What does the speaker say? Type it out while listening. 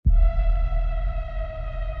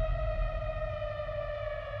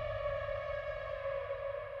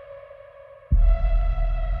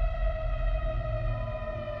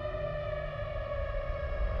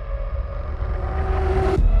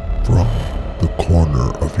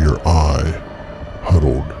corner of your eye,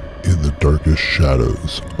 huddled in the darkest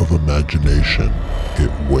shadows of imagination,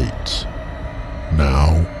 it waits.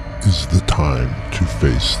 Now is the time to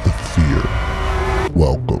face the fear.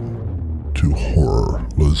 Welcome to Horror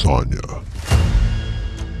Lasagna.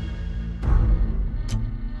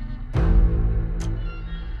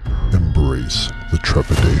 Embrace the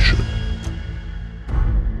trepidation.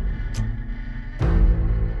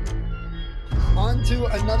 On to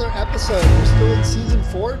another episode. We're still in season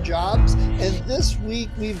 4, Jobs, and this week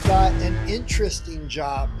we've got an interesting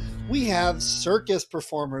job. We have circus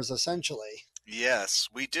performers, essentially. Yes,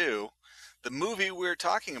 we do. The movie we're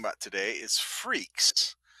talking about today is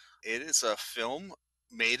Freaks. It is a film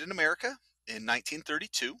made in America in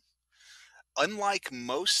 1932. Unlike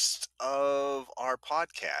most of our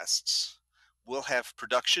podcasts, we'll have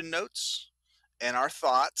production notes and our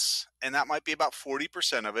thoughts, and that might be about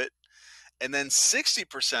 40% of it. And then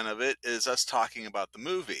 60% of it is us talking about the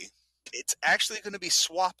movie. It's actually going to be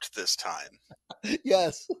swapped this time.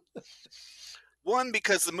 Yes. One,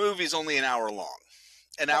 because the movie's only an hour long.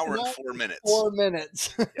 An hour and 4 minutes. 4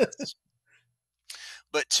 minutes. Yes.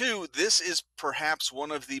 But two, this is perhaps one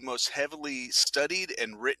of the most heavily studied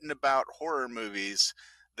and written about horror movies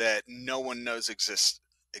that no one knows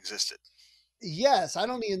existed. Yes, I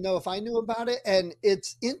don't even know if I knew about it. And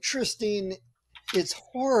it's interesting. It's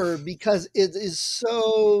horror because it is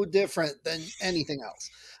so different than anything else.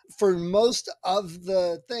 For most of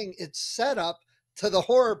the thing, it's set up to the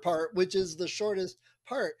horror part, which is the shortest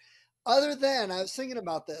part. Other than, I was thinking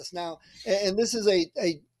about this now, and this is a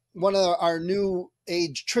one of our new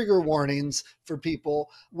age trigger warnings for people.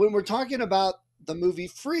 When we're talking about the movie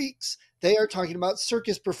Freaks, they are talking about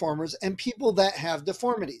circus performers and people that have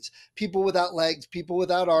deformities, people without legs, people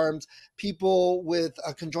without arms, people with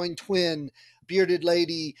a conjoined twin, bearded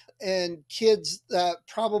lady, and kids that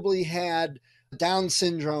probably had Down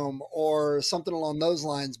syndrome or something along those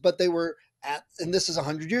lines, but they were and this is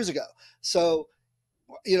 100 years ago. So,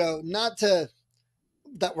 not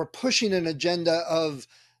that we're pushing an agenda of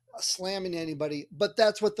slamming anybody, but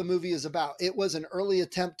that's what the movie is about. It was an early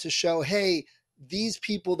attempt to show, hey, these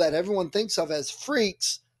people that everyone thinks of as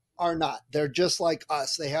freaks are not. They're just like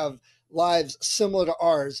us. They have lives similar to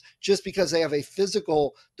ours just because they have a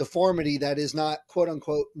physical deformity that is not quote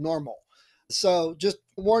unquote normal. So just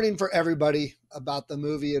warning for everybody about the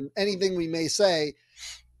movie and anything we may say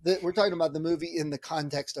that we're talking about the movie in the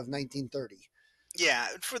context of 1930. Yeah,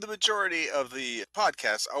 for the majority of the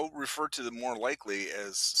podcast, I'll refer to them more likely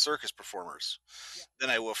as circus performers than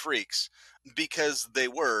I will freaks because they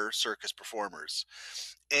were circus performers.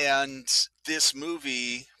 And this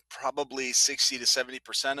movie, probably 60 to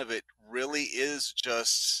 70% of it really is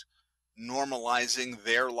just normalizing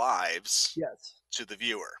their lives to the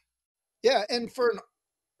viewer. Yeah, and for an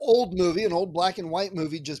old movie, an old black and white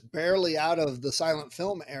movie, just barely out of the silent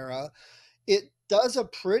film era, it does a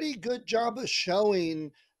pretty good job of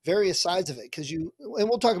showing various sides of it. And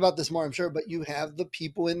we'll talk about this more, I'm sure, but you have the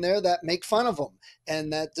people in there that make fun of them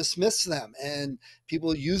and that dismiss them and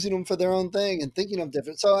people using them for their own thing and thinking of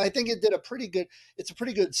different. So I think it's a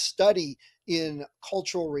pretty good study in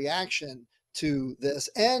cultural reaction to this.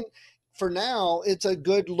 And for now, it's a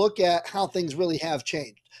good look at how things really have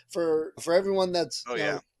changed for everyone that's,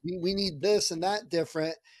 we need this and that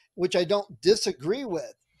different, which I don't disagree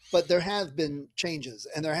with. But there have been changes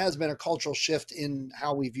and there has been a cultural shift in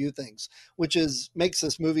how we view things, which makes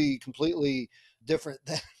this movie completely different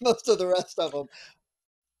than most of the rest of them.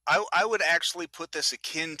 I would actually put this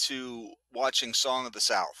akin to watching Song of the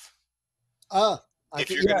South. If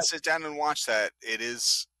you're going to sit down and watch that, it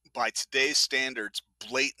is, by today's standards,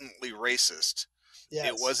 blatantly racist. Yes.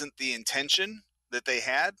 It wasn't the intention that they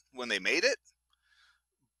had when they made it,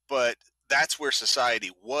 but that's where society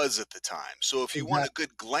was at the time. So if you want a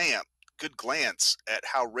good glance at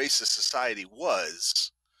how racist society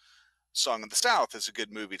was, Song of the South is a good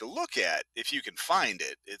movie to look at if you can find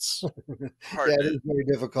it. It's hard. It is very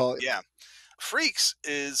difficult. Yeah. Freaks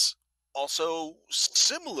is also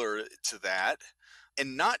similar to that,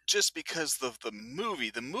 and not just because of the movie.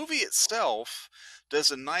 The movie itself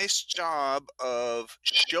does a nice job of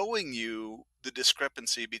showing you the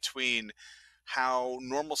discrepancy between how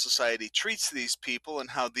normal society treats these people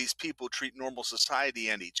and how these people treat normal society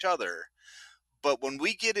and each other. But when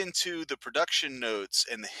we get into the production notes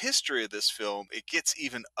and the history of this film, it gets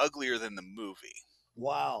even uglier than the movie.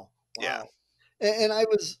 Wow. Yeah. And I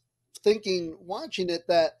was thinking, watching it,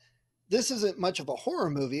 that this isn't much of a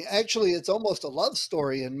horror movie. Actually, it's almost a love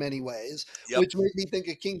story in many ways, which made me think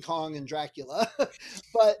of King Kong and Dracula.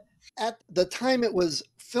 But at the time it was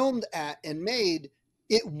filmed at and made,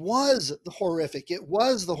 it was horrific. It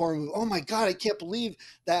was the horror movie. Oh my God, I can't believe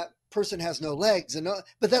that person has no legs.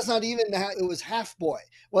 But that's not even how it was. Half boy.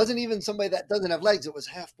 It wasn't even somebody that doesn't have legs. It was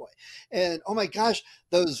half boy. And oh my gosh,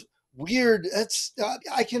 those weird,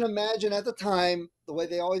 I can imagine at the time, the way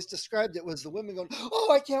they always described it was the women going, oh,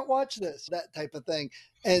 I can't watch this, that type of thing.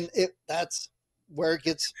 And that's where it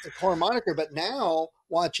gets the horror moniker. But now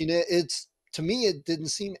watching it, to me, it didn't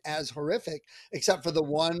seem as horrific, except for the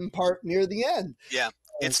one part near the end. Yeah,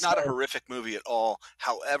 it's not a horrific movie at all.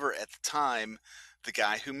 However, at the time, the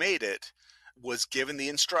guy who made it was given the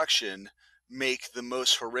instruction, make the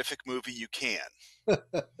most horrific movie you can.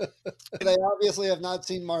 They obviously have not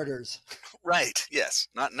seen Martyrs. Right, yes.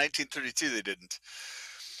 Not in 1932, they didn't.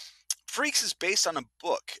 Freaks is based on a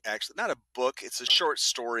book, actually. Not a book, it's a short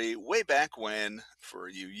story. Way back when, for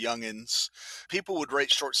you youngins, people would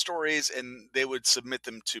write short stories and they would submit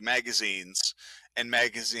them to magazines, and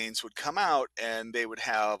magazines would come out and they would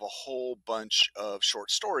have a whole bunch of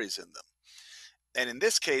short stories in them. And in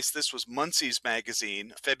this case, this was Muncie's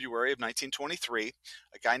magazine, February of 1923.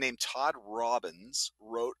 A guy named Todd Robbins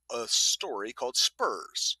wrote a story called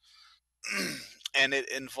Spurs. And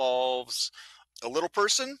it involves a little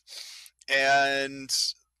person and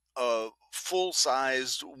a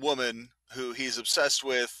full-sized woman who he's obsessed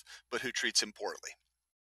with, but who treats him poorly.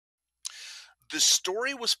 The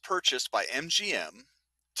story was purchased by MGM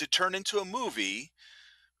to turn into a movie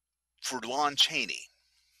for Lon Chaney,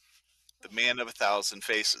 the man of 1,000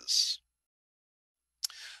 faces.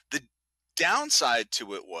 The downside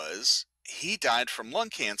to it was he died from lung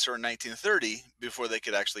cancer in 1930 before they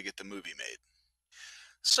could actually get the movie made.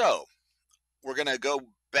 So we're going to go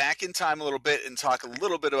back in time a little bit and talk a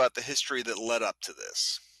little bit about the history that led up to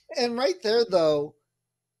this. And right there, though,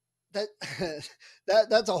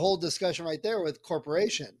 that's a whole discussion right there with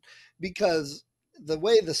corporation, because the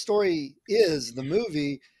way the story is, the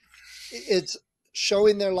movie, it's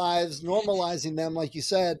showing their lives, normalizing them, like you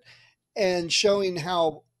said, and showing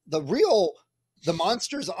how the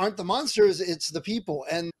monsters aren't the monsters, it's the people.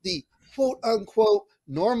 And the quote unquote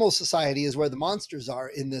normal society is where the monsters are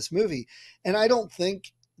in this movie. And I don't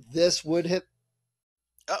think this would have.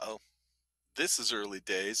 Uh-oh. This is early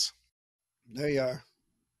days. There you are.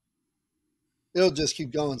 It'll just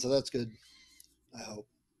keep going, so that's good. I hope.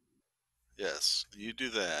 Yes, you do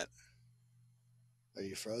that. Are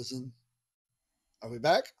you frozen? Are we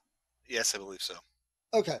back? Yes, I believe so.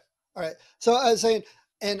 Okay. All right. So I was saying,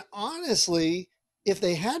 and honestly, if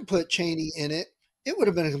they had put Chaney in it, it would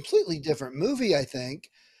have been a completely different movie, I think.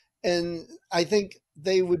 And I think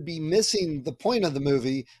they would be missing the point of the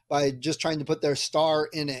movie by just trying to put their star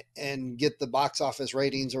in it and get the box office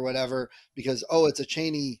ratings or whatever, because, oh, it's a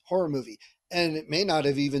Chaney horror movie. And it may not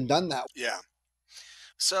have even done that. Yeah.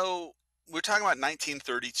 So we're talking about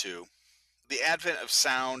 1932. The advent of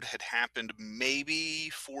sound had happened maybe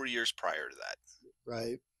 4 years prior to that.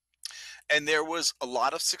 Right. And there was a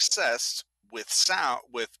lot of success with sound,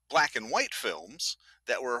 with black and white films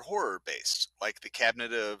that were horror based, like The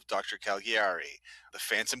Cabinet of Dr. Caligari, The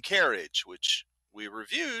Phantom Carriage, which we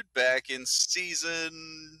reviewed back in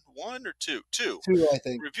season 1 or 2. Two, I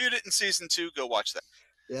think. Reviewed it in season 2. Go watch that.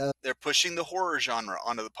 Yeah. They're pushing the horror genre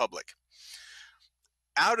onto the public.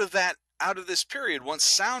 Out of this period, once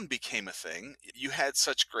sound became a thing, you had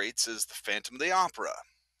such greats as The Phantom of the Opera,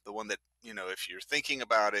 the one that, if you're thinking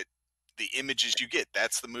about it, the images you get,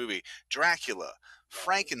 that's the movie. Dracula,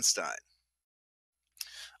 Frankenstein.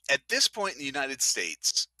 At this point in the United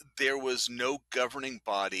States, there was no governing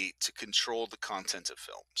body to control the content of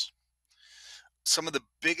films. One of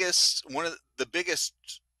the biggest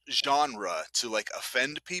genre to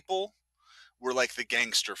offend people were the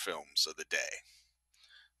gangster films of the day.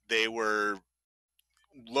 They were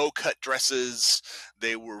low-cut dresses,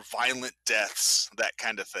 they were violent deaths, that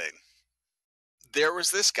kind of thing. There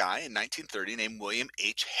was this guy in 1930 named William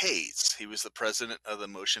H. Hayes. He was the president of the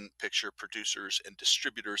Motion Picture Producers and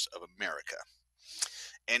Distributors of America.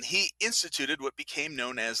 And he instituted what became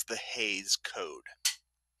known as the Hayes Code.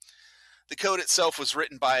 The code itself was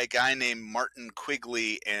written by a guy named Martin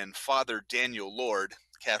Quigley and Father Daniel Lord,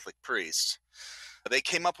 Catholic priest. They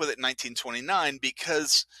came up with it in 1929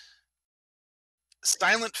 because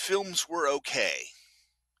silent films were okay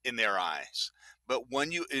in their eyes. But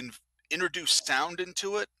when you introduce sound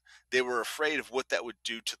into it, they were afraid of what that would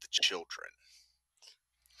do to the children.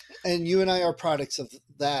 And you and I are products of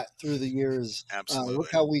that through the years. Absolutely.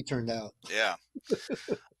 Look how we turned out. Yeah.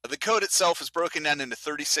 The code itself is broken down into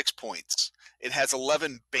 36 points. It has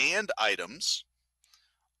 11 banned items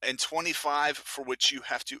and 25 for which you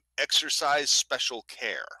have to exercise special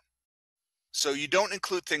care. So you don't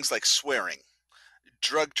include things like swearing,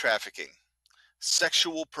 drug trafficking,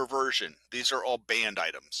 Sexual perversion. These are all banned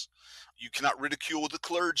items. You cannot ridicule the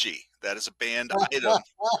clergy. That is a banned item.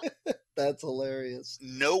 That's hilarious.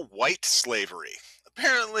 No white slavery.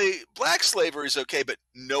 Apparently, black slavery is okay, but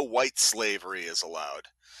no white slavery is allowed.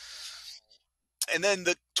 And then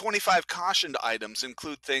the 25 cautioned items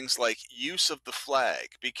include things like use of the flag.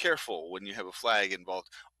 Be careful when you have a flag involved.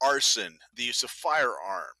 Arson, the use of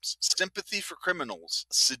firearms, sympathy for criminals,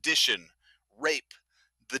 sedition, rape,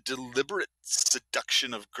 the deliberate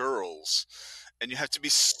seduction of girls. And you have to be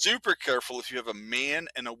super careful if you have a man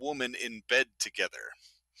and a woman in bed together.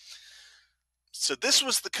 So this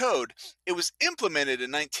was the code. It was implemented in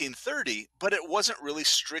 1930, but it wasn't really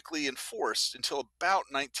strictly enforced until about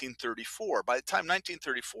 1934. By the time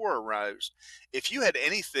 1934 arrives, if you had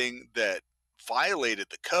anything that violated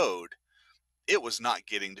the code, it was not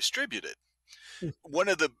getting distributed. One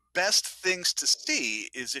of the best things to see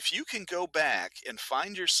is if you can go back and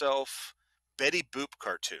find yourself Betty Boop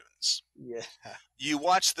cartoons. Yeah. You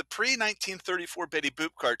watch the pre-1934 Betty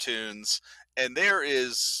Boop cartoons, and there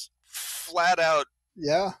is flat out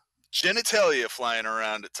genitalia flying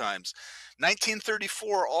around at times.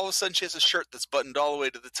 1934, all of a sudden she has a shirt that's buttoned all the way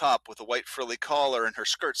to the top with a white frilly collar, and her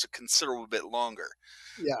skirt's a considerable bit longer.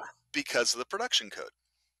 Yeah. Because of the production code.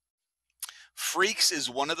 Freaks is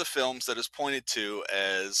one of the films that is pointed to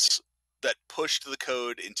as that pushed the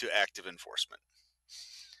code into active enforcement.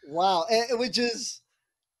 Wow. And, which is,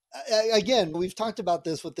 again, we've talked about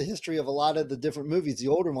this with the history of a lot of the different movies, the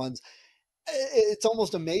older ones. It's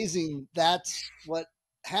almost amazing that's what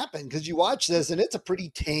happened, because you watch this and it's a pretty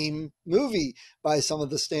tame movie by some of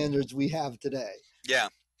the standards we have today. Yeah.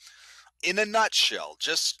 In a nutshell,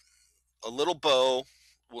 just a little bow.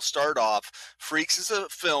 We'll start off. Freaks is a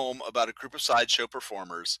film about a group of sideshow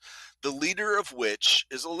performers, the leader of which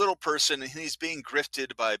is a little person, and he's being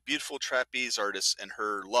grifted by a beautiful trapeze artist and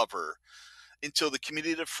her lover until the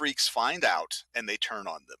community of freaks find out and they turn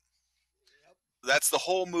on them. That's the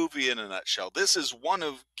whole movie in a nutshell. This is one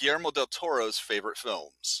of Guillermo Del Toro's favorite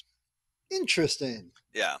films. Interesting.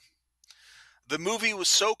 Yeah. The movie was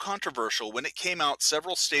so controversial, when it came out,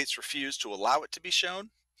 several states refused to allow it to be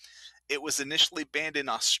shown. It was initially banned in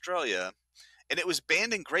Australia, and it was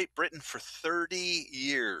banned in Great Britain for 30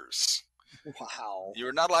 years. Wow. You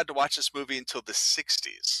were not allowed to watch this movie until the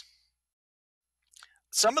 60s.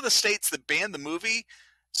 Some of the states that banned the movie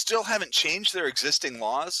still haven't changed their existing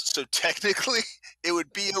laws, so technically it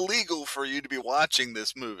would be illegal for you to be watching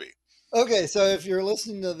this movie. Okay, so if you're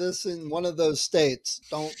listening to this in one of those states,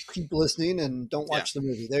 don't keep listening and don't watch the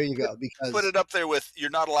movie. There you go. Because put it up there with you're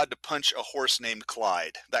not allowed to punch a horse named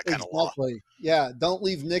Clyde, that kind of law. Exactly. Yeah, don't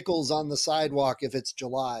leave nickels on the sidewalk if it's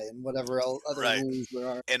July, and whatever other rules there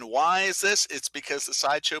are. And why is this? It's because the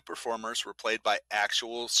sideshow performers were played by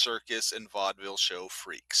actual circus and vaudeville show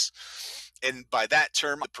freaks. And by that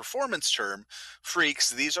term, the performance term, freaks,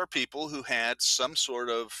 these are people who had some sort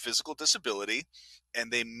of physical disability, and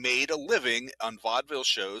they made a living on vaudeville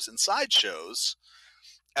shows and sideshows,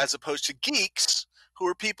 as opposed to geeks, who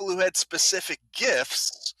are people who had specific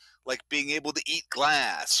gifts, like being able to eat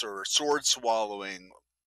glass or sword swallowing.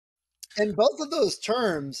 And both of those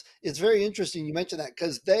terms, it's very interesting you mentioned that,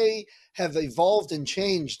 because they have evolved and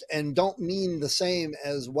changed and don't mean the same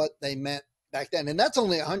as what they meant back then. And that's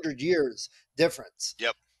only 100 years difference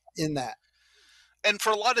in that. And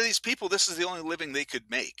for a lot of these people, this is the only living they could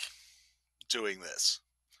make doing this.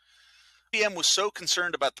 MGM was so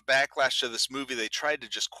concerned about the backlash to this movie, they tried to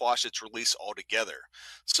just quash its release altogether.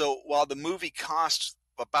 So while the movie cost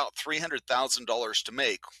about $300,000 to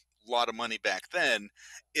make, a lot of money back then,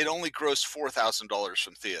 it only grossed $4,000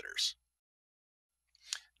 from theaters.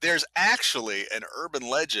 There's actually an urban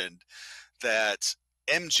legend that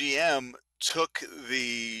MGM took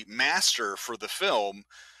the master for the film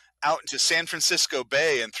out into San Francisco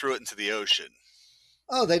Bay and threw it into the ocean.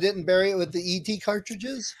 Oh, they didn't bury it with the ET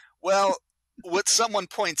cartridges? Well, what someone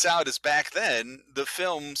points out is back then, the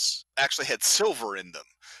films actually had silver in them.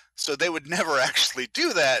 So they would never actually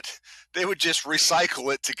do that. They would just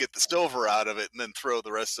recycle it to get the silver out of it and then throw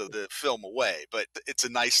the rest of the film away. But it's a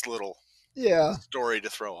nice little story to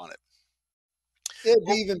throw on it. It'd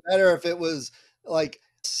be even better if it was like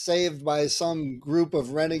saved by some group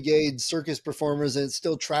of renegade circus performers and it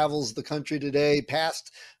still travels the country today,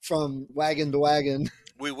 passed from wagon to wagon.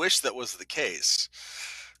 We wish that was the case.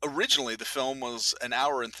 Originally, the film was an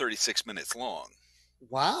hour and 36 minutes long.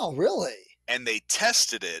 Wow, really? And they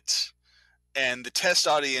tested it, and the test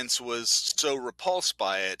audience was so repulsed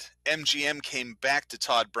by it, MGM came back to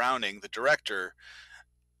Todd Browning, the director,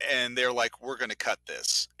 and they're like, we're going to cut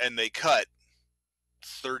this. And they cut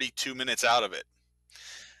 32 minutes out of it.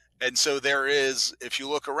 And so there is, if you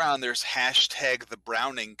look around, there's hashtag the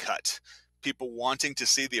Browning cut. People wanting to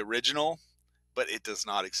see the original, but it does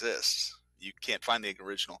not exist. You can't find the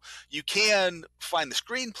original. You can find the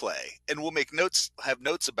screenplay, and we'll have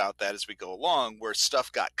notes about that as we go along, where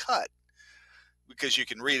stuff got cut, because you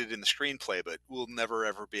can read it in the screenplay, but we'll never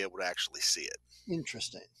ever be able to actually see it.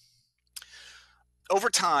 Interesting. Over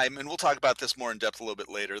time, and we'll talk about this more in depth a little bit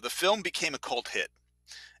later, the film became a cult hit.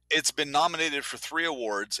 It's been nominated for 3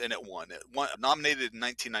 awards, and it won. It won nominated in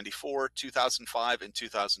 1994, 2005, and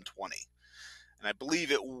 2020. And I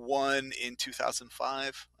believe it won in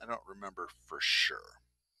 2005. I don't remember for sure.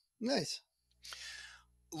 Nice.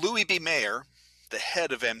 Louis B. Mayer, the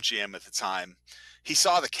head of MGM at the time, he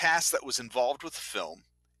saw the cast that was involved with the film,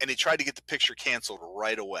 and he tried to get the picture canceled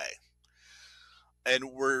right away.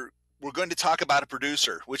 And we're going to talk about a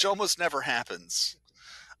producer, which almost never happens.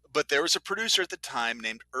 But there was a producer at the time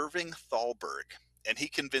named Irving Thalberg, and he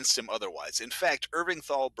convinced him otherwise. In fact, Irving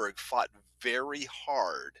Thalberg fought very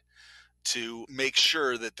hard to make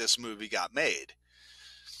sure that this movie got made,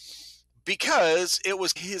 because it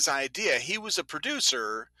was his idea. He was a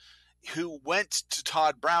producer who went to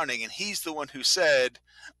Todd Browning, and he's the one who said,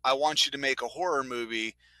 I want you to make a horror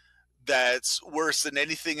movie that's worse than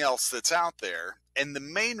anything else that's out there. And the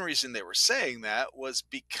main reason they were saying that was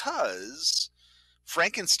because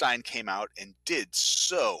Frankenstein came out and did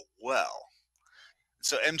so well.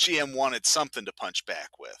 So MGM wanted something to punch back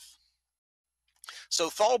with. So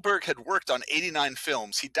Thalberg had worked on 89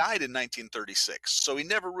 films. He died in 1936, so he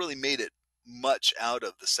never really made it much out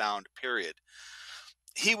of the sound period.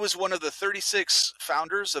 He was one of the 36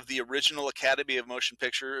 founders of the original Academy of Motion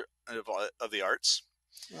Picture of the Arts.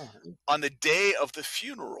 Oh. On the day of the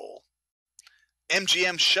funeral,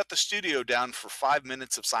 MGM shut the studio down for 5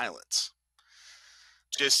 minutes of silence,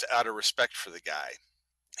 just out of respect for the guy.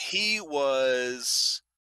 He was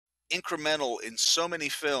incremental in so many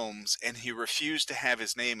films, and he refused to have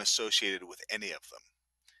his name associated with any of them.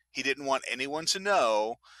 He didn't want anyone to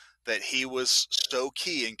know that he was so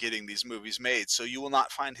key in getting these movies made, so you will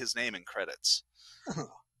not find his name in credits.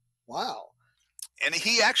 Wow. And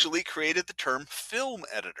he actually created the term film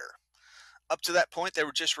editor. Up to that point, they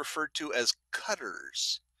were just referred to as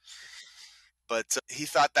cutters. But he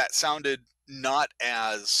thought that sounded not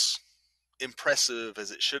as impressive as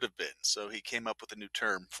it should have been, so he came up with a new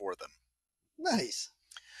term for them. Nice.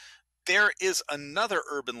 There is another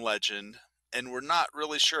urban legend, and we're not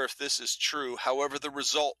really sure if this is true. However, the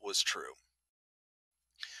result was true.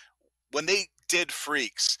 When they did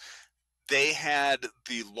Freaks, they had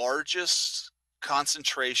the largest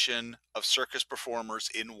concentration of circus performers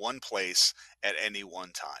in one place at any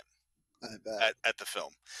one time. I bet. At the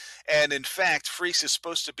film. And in fact, Freaks is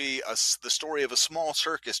supposed to be the story of a small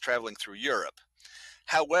circus traveling through Europe.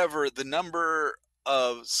 However, the number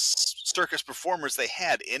of circus performers they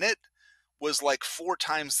had in it was like 4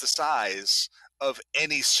 times the size of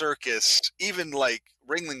any circus. Even like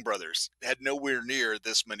Ringling Brothers had nowhere near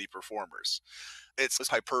this many performers. It's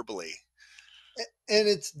hyperbole. And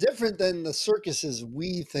it's different than the circuses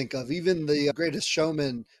we think of, even the Greatest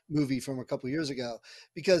Showman movie from a couple years ago,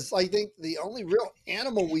 because I think the only real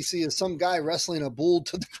animal we see is some guy wrestling a bull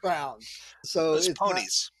to the ground. So it's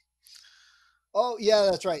ponies. Oh, yeah,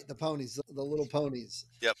 that's right. The ponies, the little ponies.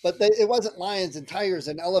 Yep. But it wasn't lions and tigers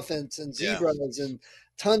and elephants and zebras and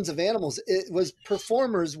tons of animals. It was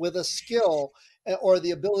performers with a skill or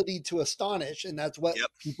the ability to astonish, and that's what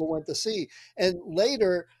people went to see. And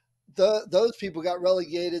later, those people got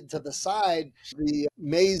relegated to the side, the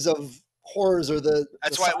maze of horrors, or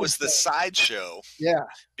that's why it was the sideshow. Yeah.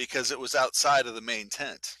 Because it was outside of the main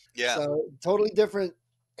tent. Yeah. So totally different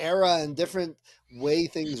era and different way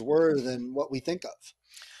things were than what we think of.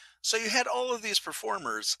 So you had all of these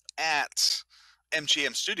performers at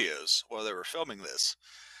MGM Studios while they were filming this.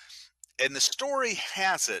 And the story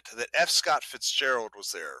has it that F. Scott Fitzgerald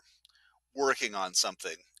was there working on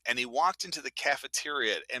something. And he walked into the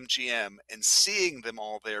cafeteria at MGM, and seeing them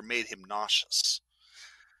all there made him nauseous.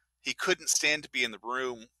 He couldn't stand to be in the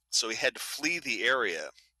room, so he had to flee the area.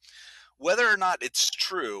 Whether or not it's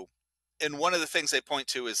true, and one of the things they point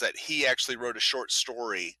to is that he actually wrote a short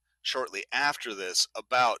story shortly after this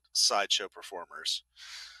about sideshow performers.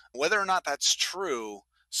 Whether or not that's true,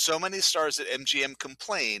 so many stars at MGM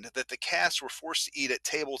complained that the cast were forced to eat at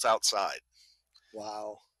tables outside.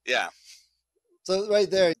 Wow. Yeah. So right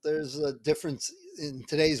there's a difference in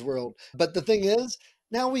today's world. But the thing is,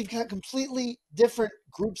 now we've got completely different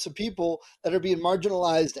groups of people that are being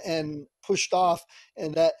marginalized and pushed off.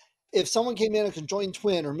 And that if someone came in a conjoined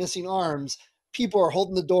twin or missing arms, people are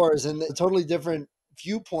holding the doors, and a totally different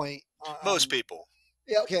viewpoint. Most people.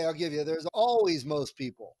 Yeah, okay, I'll give you. There's always most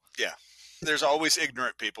people. Yeah. There's always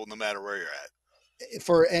ignorant people no matter where you're at.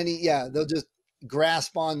 For any, they'll just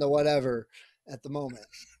grasp on to whatever at the moment.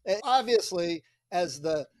 Obviously, as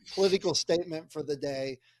the political statement for the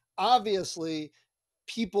day, obviously,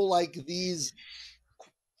 people like these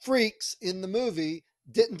freaks in the movie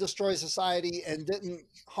didn't destroy society and didn't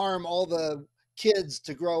harm all the kids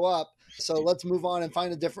to grow up. So let's move on and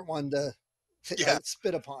find a different one to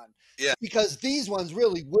spit upon. Yeah. Because these ones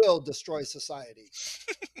really will destroy society.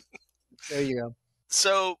 There you go.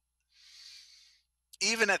 So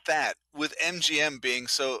even at that, with MGM being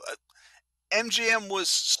so, MGM was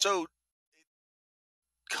so,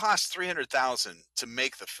 cost $300,000 to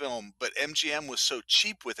make the film, but MGM was so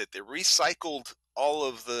cheap with it. They recycled all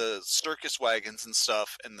of the circus wagons and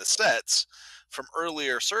stuff and the sets from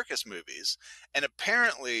earlier circus movies. And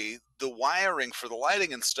apparently the wiring for the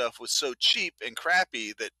lighting and stuff was so cheap and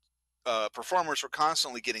crappy that performers were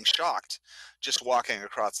constantly getting shocked just walking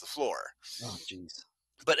across the floor. Oh, jeez.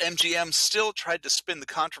 But MGM still tried to spin the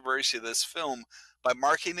controversy of this film by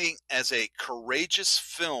marketing as a courageous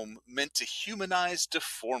film meant to humanize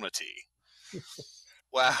deformity.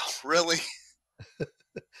 Wow, really?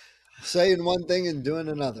 Saying one thing and doing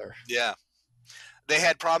another. Yeah. They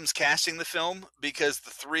had problems casting the film because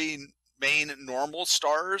the three main normal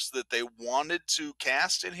stars that they wanted to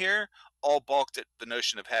cast in here all balked at the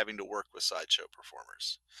notion of having to work with sideshow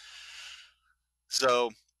performers.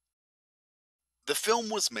 So the film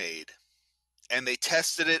was made and they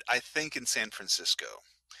tested it, I think, in San Francisco.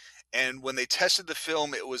 And when they tested the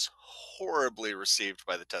film, it was horribly received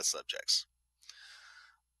by the test subjects.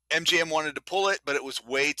 MGM wanted to pull it, but it was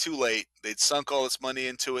way too late. They'd sunk all this money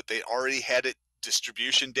into it. They already had it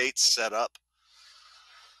distribution dates set up.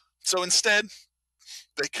 So instead,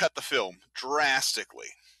 they cut the film drastically.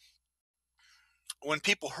 When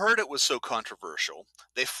people heard it was so controversial,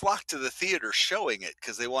 they flocked to the theater showing it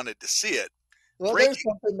because they wanted to see it. Well, there's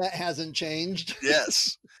something that hasn't changed.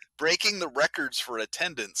 Yes. Breaking the records for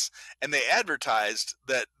attendance. And they advertised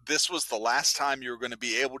that this was the last time you were going to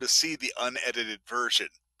be able to see the unedited version.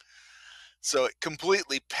 So it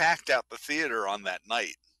completely packed out the theater on that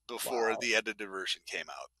night before the edited version came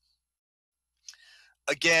out.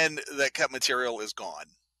 Again, that cut material is gone.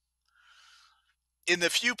 In the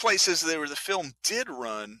few places where the film did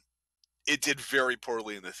run, it did very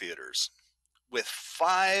poorly in the theaters, with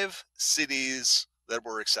 5 cities that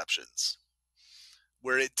were exceptions,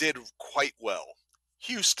 where it did quite well.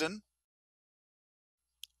 Houston,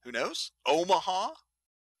 who knows? Omaha.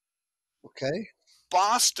 Okay.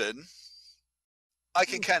 Boston. I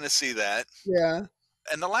can kind of see that. Yeah.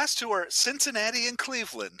 And the last 2 are Cincinnati and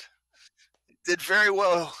Cleveland. Did very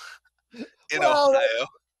well in Ohio.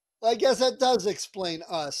 I guess that does explain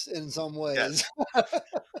us in some ways.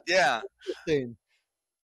 Yes. Yeah.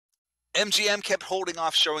 MGM kept holding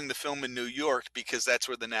off showing the film in New York because that's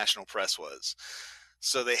where the national press was.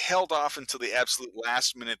 So they held off until the absolute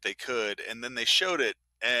last minute they could, and then they showed it,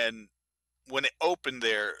 and when it opened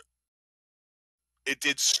there, it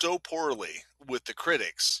did so poorly with the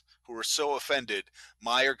critics who were so offended,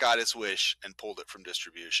 Meyer got his wish and pulled it from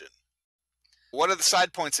distribution. One of the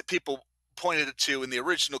side points that people pointed to in the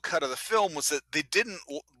original cut of the film was that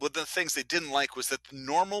one of the things they didn't like was that the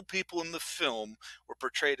normal people in the film were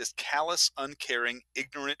portrayed as callous, uncaring,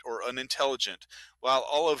 ignorant, or unintelligent, while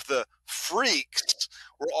all of the freaks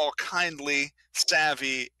were all kindly,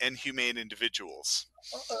 savvy, and humane individuals.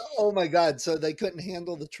 Oh my God, so they couldn't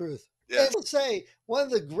handle the truth. Yeah. And I'll say, one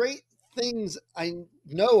of the great things I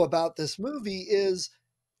know about this movie is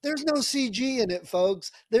there's no CG in it,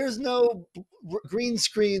 folks. There's no green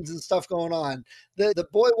screens and stuff going on. The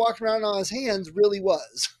boy walking around on his hands really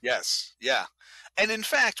was. Yes, yeah. And in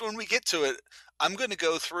fact, when we get to it, I'm going to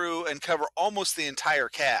go through and cover almost the entire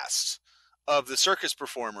cast of the circus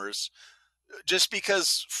performers, just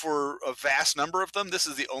because for a vast number of them, this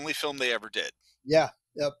is the only film they ever did. Yeah,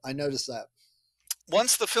 yep, I noticed that.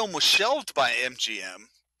 Once the film was shelved by MGM,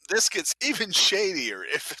 this gets even shadier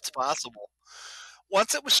if it's possible.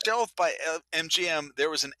 Once it was shelved by MGM, there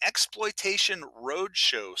was an exploitation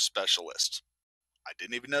roadshow specialist. I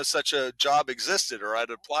didn't even know such a job existed, or I'd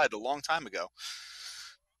applied a long time ago.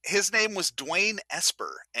 His name was Dwayne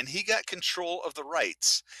Esper, and he got control of the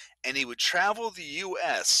rights, and he would travel the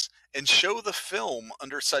U.S. and show the film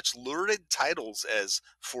under such lurid titles as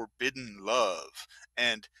Forbidden Love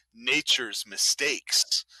and Nature's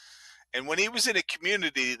Mistakes. And when he was in a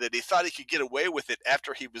community that he thought he could get away with it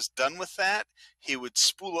after he was done with that, he would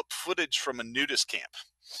spool up footage from a nudist camp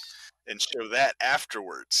and show that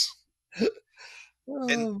afterwards.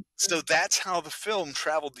 And so that's how the film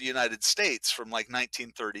traveled the United States from like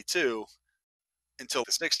 1932 until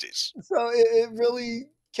the 60s. So it really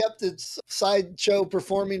kept its sideshow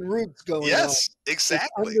performing roots going on. Yes,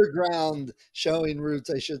 exactly. Its underground showing roots,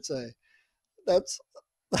 I should say.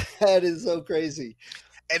 That is so crazy.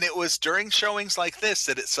 And it was during showings like this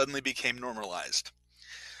that it suddenly became normalized.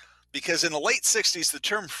 Because in the late 60s, the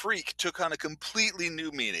term freak took on a completely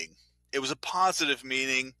new meaning. It was a positive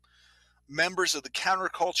meaning. Members of the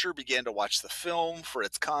counterculture began to watch the film for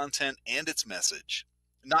its content and its message,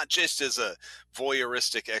 not just as a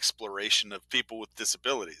voyeuristic exploration of people with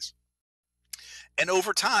disabilities. And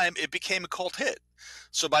over time, it became a cult hit.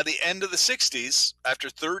 So by the end of the 60s, after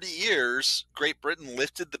 30 years, Great Britain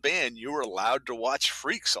lifted the ban. You were allowed to watch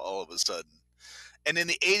Freaks all of a sudden. And in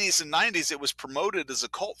the 80s and 90s, it was promoted as a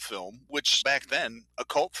cult film, which back then, a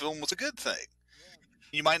cult film was a good thing.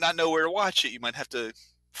 You might not know where to watch it. You might have to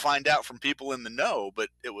find out from people in the know, but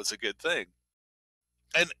it was a good thing.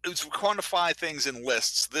 And to quantify things in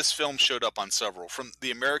lists, this film showed up on several, from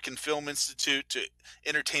the American Film Institute to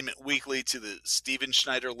Entertainment Weekly to the Steven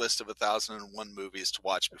Schneider list of 1,001 movies to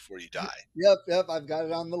watch before you die. Yep, I've got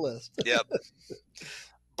it on the list. Yep.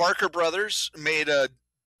 Barker Brothers made a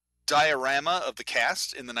diorama of the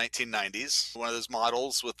cast in the 1990s, one of those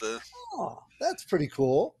models with the... Oh, that's pretty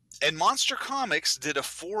cool. And Monster Comics did a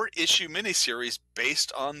 4-issue miniseries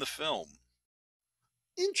based on the film.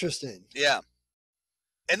 Interesting. Yeah.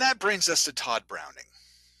 And that brings us to Todd Browning.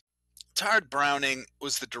 Todd Browning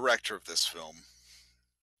was the director of this film.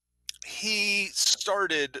 He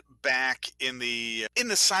started back in the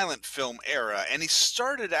silent film era, and he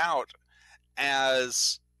started out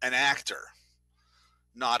as an actor,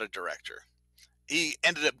 not a director. He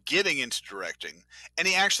ended up getting into directing, and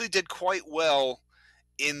he actually did quite well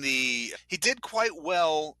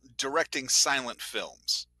directing silent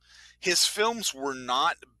films. His films were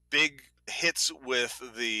not big hits with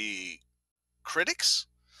the critics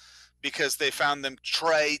because they found them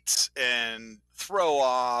trite and throw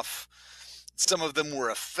off. Some of them were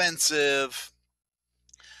offensive,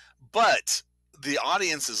 but the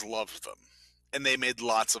audiences loved them and they made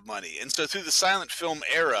lots of money. And so through the silent film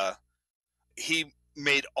era, he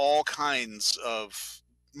made all kinds of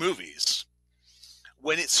movies.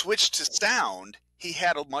 When it switched to sound, he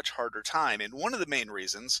had a much harder time. And one of the main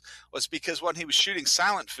reasons was because when he was shooting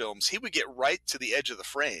silent films, he would get right to the edge of the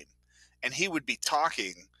frame and he would be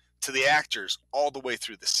talking to the actors all the way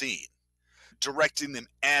through the scene, directing them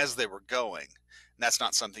as they were going. And that's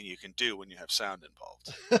not something you can do when you have sound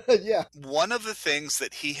involved. Yeah. One of the things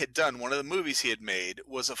that he had done, one of the movies he had made,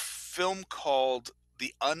 was a film called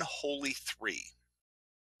The Unholy Three.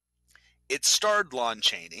 It starred Lon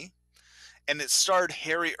Chaney, and it starred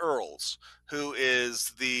Harry Earls, who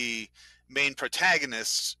is the main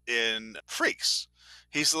protagonist in Freaks.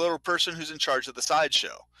 He's the little person who's in charge of the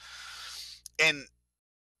sideshow. And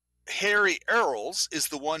Harry Earls is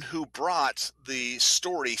the one who brought the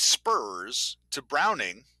story Spurs to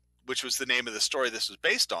Browning, which was the name of the story this was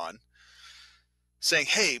based on, saying,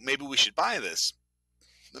 hey, maybe we should buy this.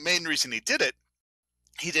 The main reason he did it,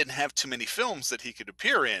 he didn't have too many films that he could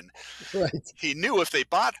appear in. Right. He knew if they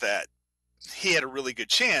bought that, he had a really good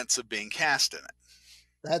chance of being cast in it.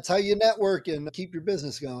 That's how you network and keep your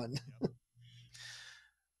business going.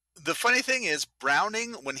 The funny thing is,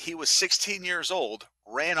 Browning, when he was 16 years old,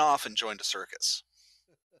 ran off and joined a circus.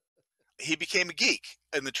 He became a geek,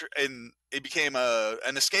 and he became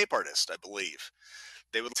an escape artist, I believe.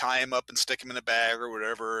 They would tie him up and stick him in a bag or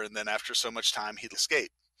whatever, and then after so much time, he'd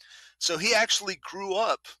escape. So he actually grew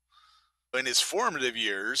up in his formative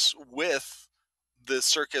years with the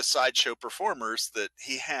circus sideshow performers that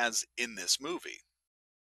he has in this movie.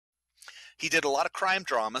 He did a lot of crime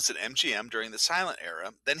dramas at MGM during the silent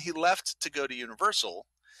era. Then he left to go to Universal,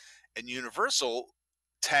 and Universal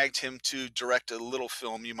tagged him to direct a little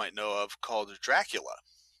film you might know of called Dracula.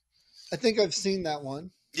 I think I've seen that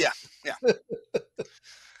one. Yeah.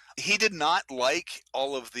 He did not like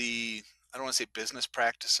all of the, I don't want to say business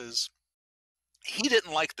practices. He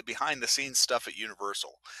didn't like the behind the scenes stuff at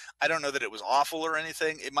Universal. I don't know that it was awful or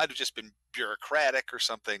anything. It might have just been bureaucratic or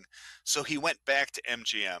something. So he went back to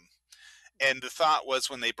MGM. And the thought was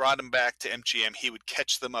when they brought him back to MGM, he would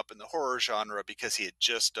catch them up in the horror genre because he had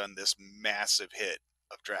just done this massive hit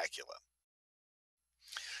of Dracula.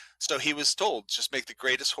 So he was told, just make the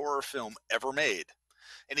greatest horror film ever made.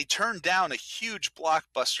 And he turned down a huge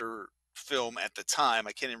blockbuster film at the time.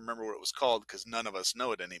 I can't even remember what it was called because none of us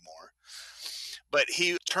know it anymore. But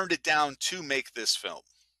he turned it down to make this film.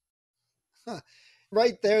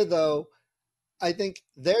 Right there, though, I think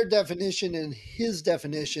their definition and his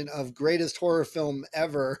definition of greatest horror film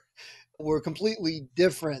ever were completely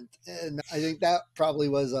different. And I think that probably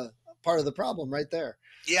was a part of the problem right there.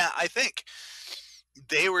 Yeah, I think.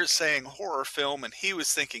 They were saying horror film, and he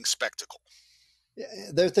was thinking spectacle. Yeah,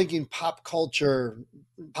 they're thinking pop culture,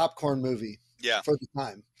 popcorn movie. Yeah. For the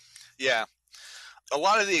time. Yeah. A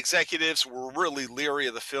lot of the executives were really leery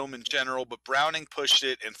of the film in general, but Browning pushed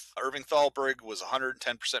it, and Irving Thalberg was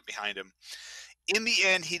 110% behind him. In the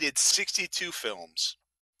end, he did 62 films.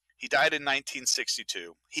 He died in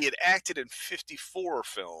 1962. He had acted in 54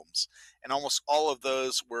 films, and almost all of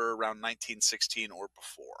those were around 1916 or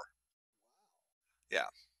before. Yeah.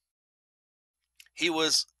 He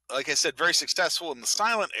was, like I said, very successful in the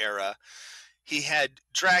silent era. He had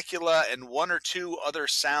Dracula and one or two other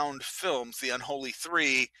sound films, The Unholy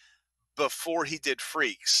Three, before he did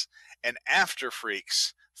Freaks. And after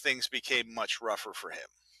Freaks, things became much rougher for him.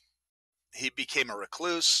 He became a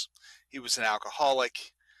recluse. He was an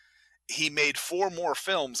alcoholic. He made 4 more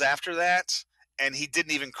films after that, and he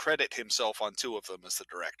didn't even credit himself on 2 of them as the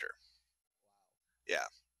director. Yeah.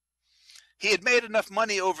 He had made enough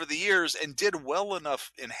money over the years and did well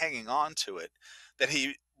enough in hanging on to it that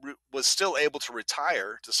he was still able to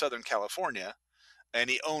retire to Southern California, and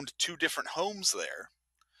he owned 2 different homes there,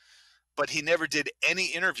 but he never did any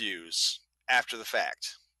interviews after the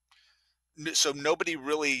fact. So nobody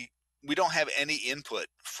really, we don't have any input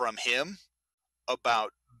from him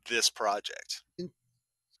about this project.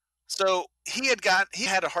 So he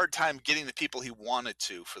had a hard time getting the people he wanted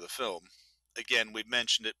to for the film. Again, we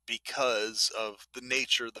mentioned it because of the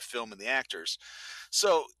nature of the film and the actors.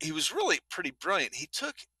 So he was really pretty brilliant. He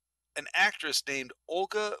took an actress named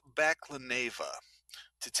Olga Baklaneva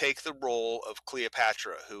to take the role of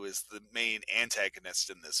Cleopatra, who is the main antagonist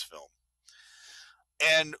in this film.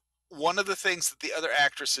 And one of the things that the other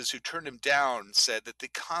actresses who turned him down said that the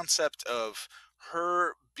concept of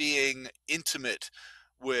her being intimate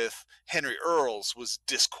with Henry Earls was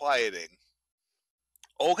disquieting.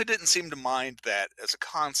 Olga didn't seem to mind that as a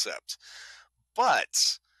concept.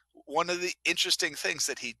 But one of the interesting things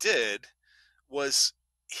that he did was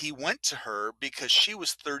he went to her because she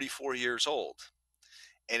was 34 years old.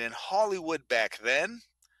 And in Hollywood back then,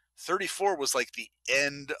 34 was like the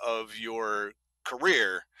end of your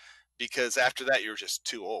career, because after that you're just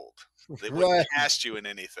too old. They wouldn't cast you in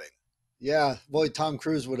anything. Yeah, boy, Tom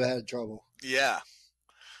Cruise would have had trouble. Yeah.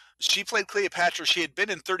 She played Cleopatra. She had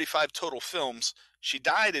been in 35 total films. She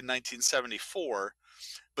died in 1974,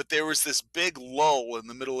 but there was this big lull in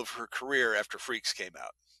the middle of her career after Freaks came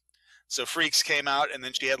out. So Freaks came out, and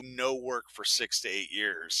then she had no work for 6 to 8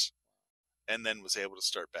 years, and then was able to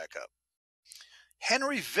start back up.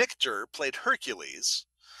 Henry Victor played Hercules,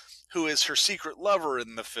 who is her secret lover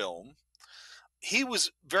in the film. He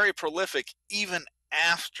was very prolific even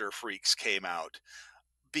after Freaks came out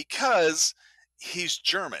because he's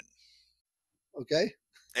German. Okay.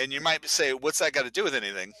 And you might say, what's that got to do with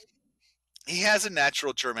anything? He has a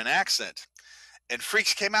natural German accent. And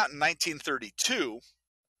Freaks came out in 1932.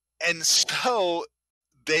 And so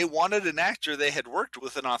they wanted an actor they had worked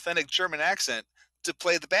with an authentic German accent to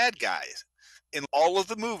play the bad guy in all of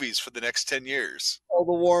the movies for the next 10 years. All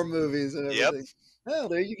the war movies and everything. Yep. Oh,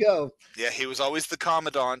 there you go. Yeah, he was always the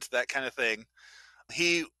commandant, that kind of thing.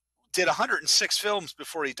 He did 106 films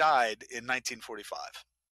before he died in 1945.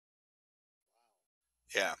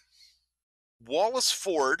 Yeah. Wallace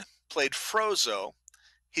Ford played Frozzo.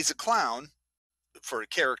 He's a clown, for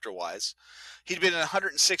character-wise. He'd been in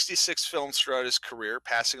 166 films throughout his career,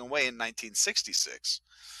 passing away in 1966.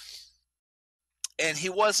 And he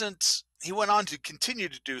went on to continue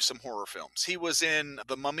to do some horror films. He was in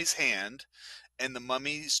The Mummy's Hand and The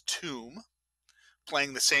Mummy's Tomb,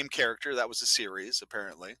 playing the same character. That was a series,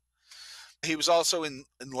 apparently. He was also in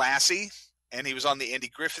Lassie, and he was on the Andy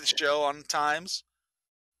Griffith Show on times.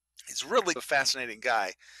 He's really a fascinating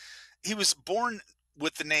guy. He was born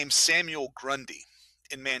with the name Samuel Grundy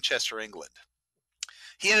in Manchester, England.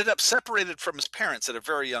 He ended up separated from his parents at a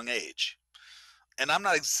very young age. And I'm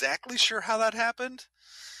not exactly sure how that happened,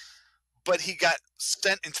 but he got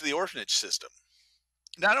sent into the orphanage system.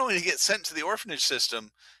 Not only did he get sent to the orphanage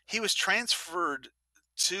system, he was transferred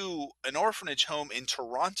to an orphanage home in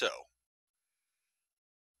Toronto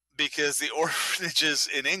because the orphanages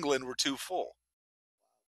in England were too full.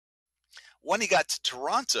 When he got to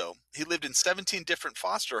Toronto, he lived in 17 different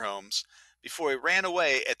foster homes before he ran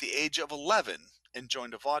away at the age of 11 and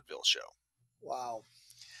joined a vaudeville show. Wow.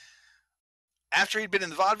 After he'd been in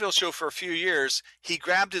the vaudeville show for a few years, he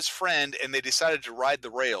grabbed his friend and they decided to ride the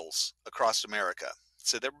rails across America.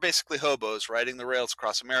 So they were basically hobos riding the rails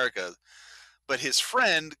across America. But his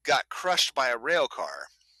friend got crushed by a rail car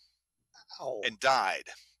and died.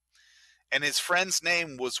 And his friend's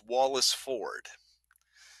name was Wallace Ford.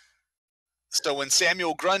 So when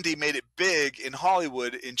Samuel Grundy made it big in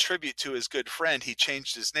Hollywood in tribute to his good friend, he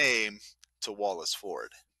changed his name to Wallace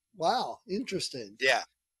Ford. Wow, interesting. Yeah.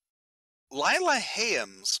 Lila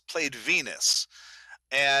Hayams played Venus,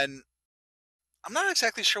 and I'm not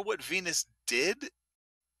exactly sure what Venus did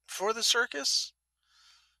for the circus.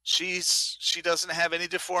 She doesn't have any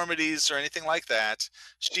deformities or anything like that.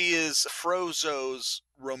 She is Frozzo's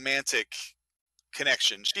romantic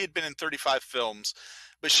connection. She had been in 35 films,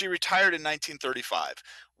 but she retired in 1935.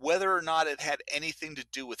 Whether or not it had anything to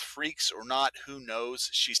do with Freaks or not, who knows?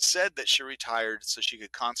 She said that she retired so she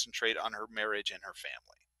could concentrate on her marriage and her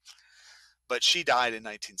family. But she died in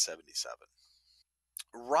 1977.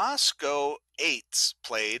 Roscoe Aites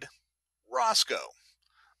played Roscoe,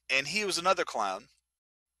 and he was another clown.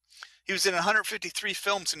 He was in 153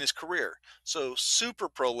 films in his career, so super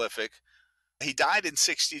prolific. He died in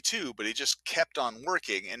 62, but he just kept on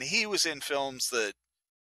working, and he was in films that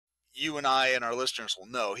you and I and our listeners will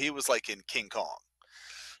know. He was like in King Kong.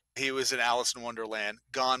 He was in Alice in Wonderland,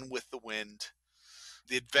 Gone with the Wind,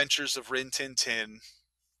 The Adventures of Rin Tin Tin,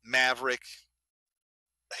 Maverick,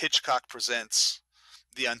 Hitchcock Presents,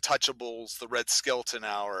 The Untouchables, The Red Skelton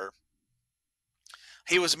Hour.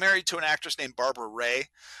 He was married to an actress named Barbara Ray.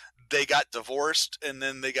 They got divorced, and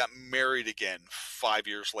then they got married again 5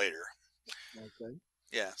 years later. Okay.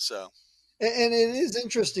 Yeah, so. And it is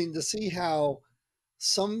interesting to see how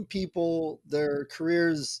some people, their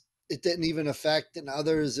careers, it didn't even affect, and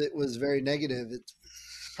others, it was very negative. It's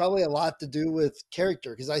probably a lot to do with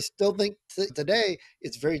character, because I still think today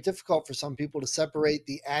it's very difficult for some people to separate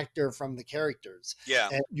the actor from the characters. Yeah.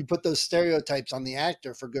 And you put those stereotypes on the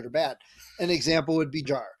actor for good or bad. An example would be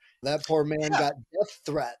Jar. That poor man got death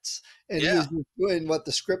threats, and he was just doing what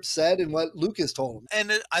the script said and what Lucas told him.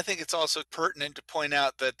 And I think it's also pertinent to point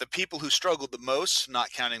out that the people who struggled the most,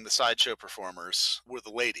 not counting the sideshow performers, were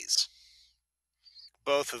the ladies.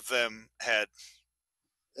 Both of them had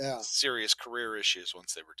serious career issues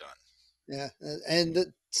once they were done. Yeah, and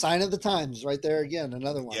the sign of the times right there again,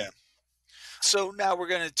 another one. Yeah. So now we're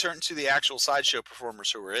going to turn to the actual sideshow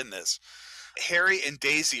performers who were in this. Harry and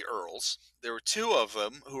Daisy Earls. There were two of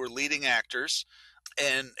them who were leading actors,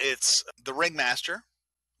 and it's the ringmaster,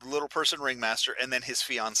 the little person ringmaster, and then his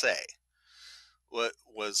fiancée, what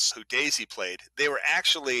was who Daisy played. They were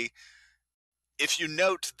actually, if you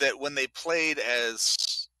note that when they played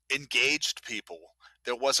as engaged people,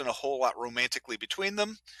 there wasn't a whole lot romantically between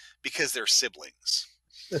them because they're siblings.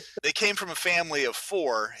 They came from a family of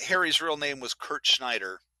four. Harry's real name was Kurt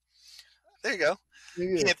Schneider. There you go.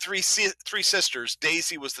 He had three sisters.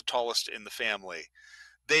 Daisy was the tallest in the family.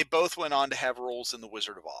 They both went on to have roles in The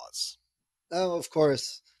Wizard of Oz. Oh, of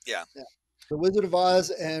course. Yeah. The Wizard of Oz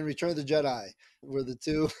and Return of the Jedi were the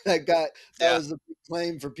two that was the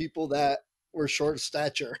claim for people that were short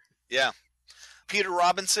stature. Yeah. Peter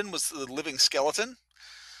Robinson was the living skeleton.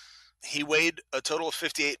 He weighed a total of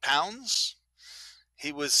 58 pounds.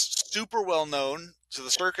 He was super well known to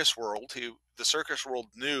the circus world. The circus world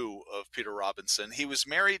knew of Peter Robinson. He was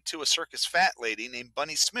married to a circus fat lady named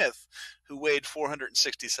Bunny Smith, who weighed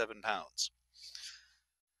 467 pounds.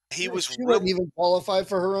 She wouldn't even qualify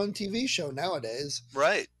for her own TV show nowadays.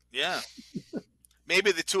 Right, yeah.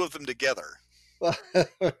 Maybe the two of them together.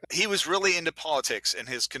 He was really into politics and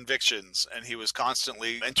his convictions, and he was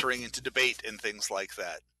constantly entering into debate and things like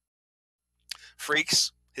that.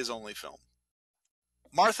 Freaks, his only film.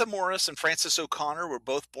 Martha Morris and Frances O'Connor were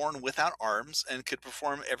both born without arms and could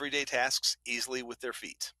perform everyday tasks easily with their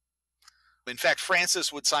feet. In fact,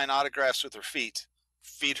 Frances would sign autographs with her feet,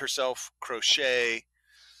 feed herself, crochet,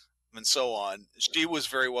 and so on. She was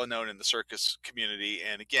very well known in the circus community,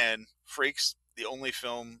 and again, Freaks, the only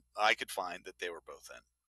film I could find that they were both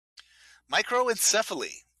in.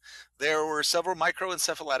 Microencephaly. There were several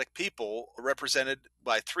microencephalitic people represented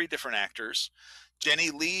by three different actors.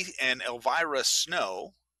 Jenny Lee and Elvira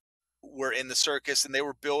Snow were in the circus, and they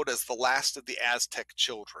were billed as the last of the Aztec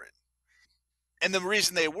children. And the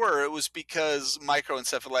reason it was because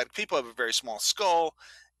microencephalitic people have a very small skull,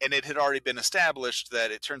 and it had already been established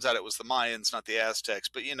that it turns out it was the Mayans, not the Aztecs.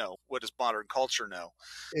 But what does modern culture know?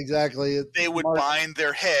 Exactly. They would bind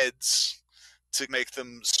their heads to make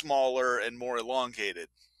them smaller and more elongated.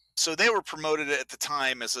 So they were promoted at the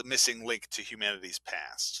time as a missing link to humanity's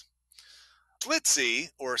past. Schlitzie,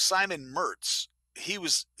 or Simon Mertz, he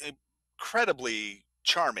was incredibly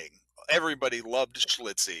charming. Everybody loved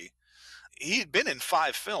Schlitzie. He'd been in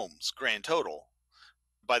 5 films, grand total,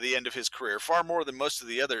 by the end of his career, far more than most of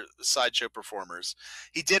the other sideshow performers.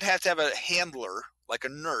 He did have to have a handler, like a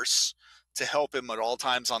nurse, to help him at all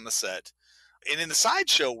times on the set. And in the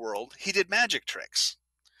sideshow world, he did magic tricks.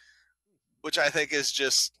 which I think is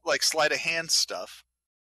just like sleight of hand stuff.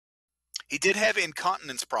 He did have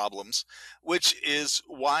incontinence problems, which is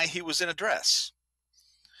why he was in a dress.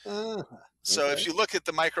 So if you look at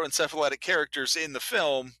the microencephalitic characters in the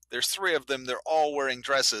film, there's 3 of them. They're all wearing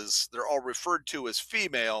dresses. They're all referred to as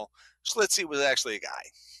female. Schlitzie was actually a guy.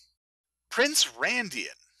 Prince Randian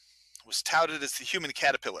was touted as the human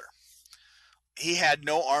caterpillar. He had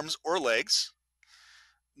no arms or legs.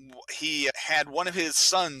 He had one of his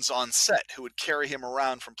sons on set who would carry him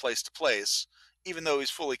around from place to place, even though he's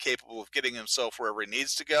fully capable of getting himself wherever he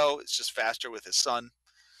needs to go. It's just faster with his son.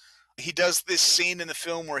 He does this scene in the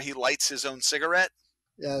film where he lights his own cigarette.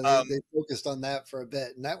 Yeah, they focused on that for a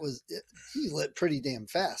bit, and he lit pretty damn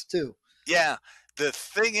fast too. Yeah, the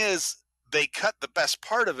thing is, they cut the best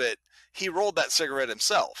part of it. He rolled that cigarette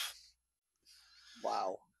himself.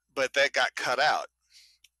 Wow. But that got cut out.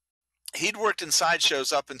 He'd worked in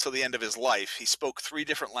sideshows up until the end of his life. He spoke 3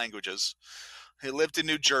 different languages. He lived in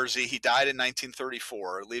New Jersey. He died in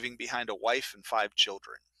 1934, leaving behind a wife and 5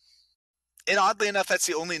 children. And oddly enough, that's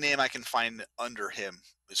the only name I can find under him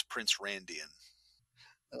is Prince Randian.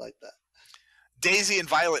 I like that. Daisy and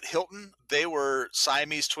Violet Hilton, they were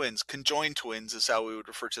Siamese twins. Conjoined twins is how we would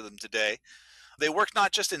refer to them today. They worked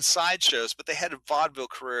not just in sideshows, but they had a vaudeville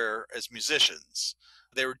career as musicians.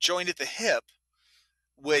 They were joined at the hip,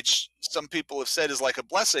 which some people have said is like a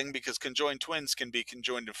blessing because conjoined twins can be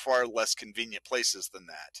conjoined in far less convenient places than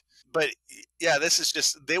that. But yeah, this is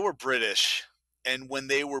just, they were British. And when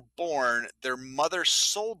they were born, their mother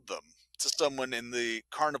sold them to someone in the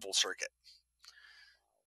carnival circuit.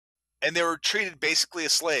 And they were treated basically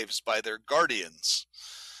as slaves by their guardians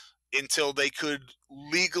until they could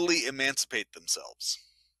legally emancipate themselves.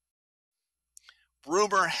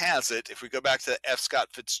 Rumor has it, if we go back to the F. Scott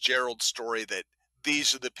Fitzgerald story, that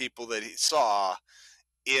these are the people that he saw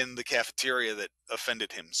in the cafeteria that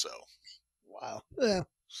offended him so. Wow. Yeah.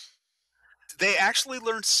 They actually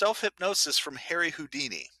learned self-hypnosis from Harry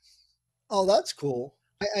Houdini. Oh, that's cool.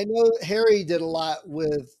 I know Harry did a lot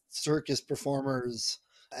with circus performers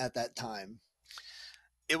at that time.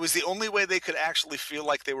 It was the only way they could actually feel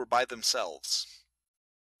like they were by themselves.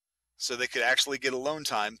 So they could actually get alone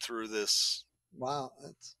time through this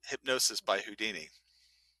hypnosis by Houdini.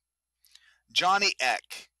 Johnny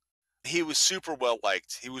Eck. He was super well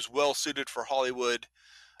liked. He was well suited for Hollywood.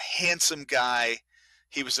 Handsome guy.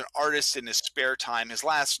 He was an artist in his spare time. His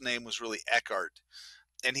last name was really Eckhart.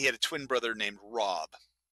 And he had a twin brother named Rob.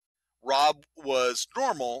 Rob was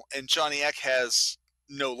normal, and Johnny Eck has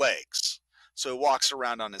no legs. So he walks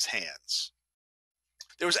around on his hands.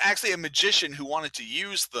 There was actually a magician who wanted to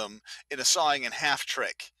use them in a sawing in half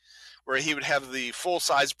trick, where he would have the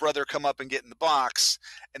full-size brother come up and get in the box,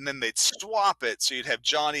 and then they'd swap it, so you'd have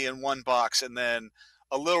Johnny in one box, and then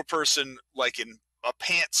a little person, like in a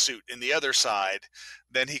pantsuit in the other side.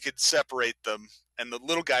 Then he could separate them, and the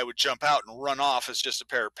little guy would jump out and run off as just a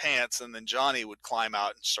pair of pants, and then Johnny would climb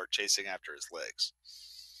out and start chasing after his legs.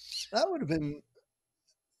 That would have been...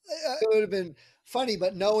 It would have been funny,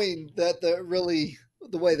 but knowing that they're really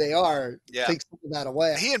the way they are takes some of that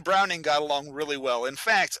away. He and Browning got along really well. In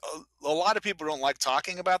fact, a lot of people don't like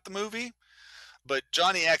talking about the movie, but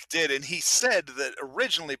Johnny Eck did, and he said that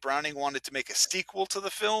originally Browning wanted to make a sequel to the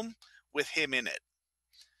film with him in it,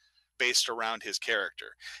 based around his character.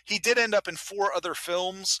 He did end up in 4 other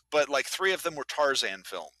films, but like 3 of them were Tarzan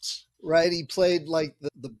films. Right, he played like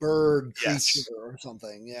the bird creature or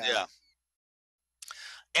something. Yeah.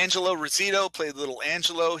 Angelo Rizzuto played Little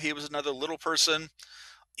Angelo. He was another little person.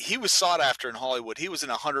 He was sought after in Hollywood. He was in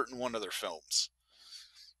 101 other films.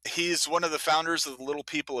 He's one of the founders of the Little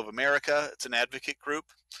People of America. It's an advocate group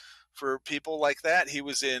for people like that. He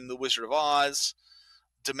was in The Wizard of Oz,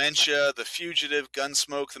 Dementia, The Fugitive,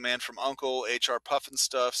 Gunsmoke, The Man from U.N.C.L.E., H.R.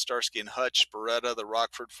 Pufnstuf, Starsky and Hutch, Beretta, The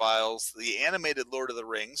Rockford Files, the animated Lord of the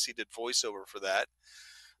Rings. He did voiceover for that.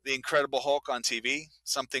 The Incredible Hulk on TV,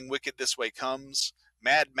 Something Wicked This Way Comes,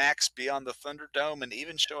 Mad Max Beyond the Thunderdome, and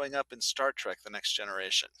even showing up in Star Trek The Next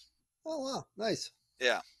Generation. Oh, wow. Nice.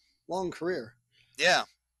 Yeah. Long career. Yeah.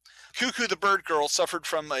 Cuckoo the Bird Girl suffered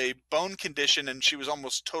from a bone condition, and she was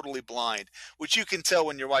almost totally blind, which you can tell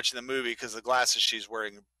when you're watching the movie because the glasses she's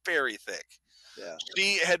wearing are very thick. Yeah.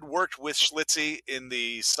 She had worked with Schlitzie in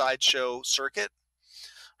the sideshow circuit.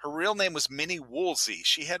 Her real name was Minnie Woolsey.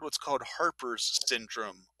 She had what's called Harper's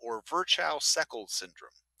syndrome or Virchow-Seckel syndrome.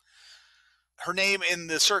 Her name in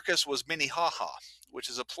the circus was Minnehaha, which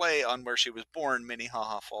is a play on where she was born,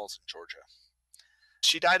 Minnehaha Falls in Georgia.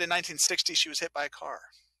 She died in 1960. She was hit by a car.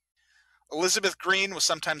 Elizabeth Green was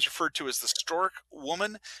sometimes referred to as the Stork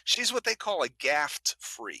Woman. She's what they call a gaffed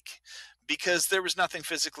freak because there was nothing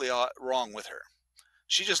physically wrong with her.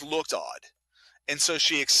 She just looked odd. And so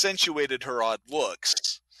she accentuated her odd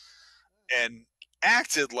looks and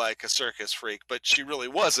acted like a circus freak, but she really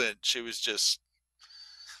wasn't. She was just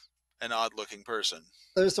an odd-looking person.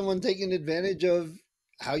 There's someone taking advantage of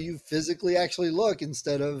how you physically actually look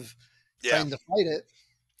instead of trying to fight it.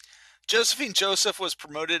 Josephine Joseph was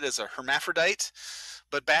promoted as a hermaphrodite,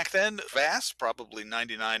 but back then, probably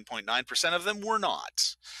 99.9% of them were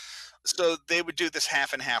not. So they would do this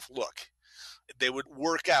half and half look. They would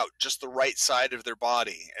work out just the right side of their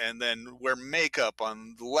body and then wear makeup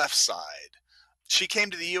on the left side. She came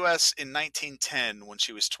to the U.S. in 1910 when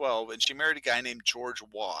she was 12, and she married a guy named George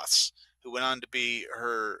Wass, who went on to be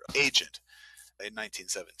her agent in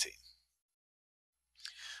 1917.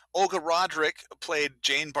 Olga Roderick played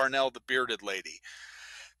Jane Barnell, the bearded lady.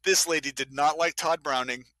 This lady did not like Todd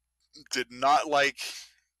Browning, did not like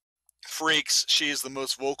freaks. She is the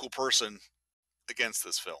most vocal person against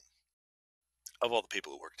this film of all the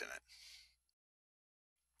people who worked in it.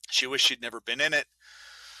 She wished she'd never been in it.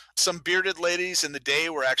 Some bearded ladies in the day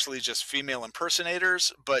were actually just female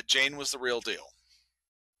impersonators, but Jane was the real deal.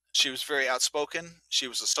 She was very outspoken. She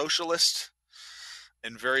was a socialist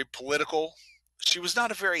and very political. She was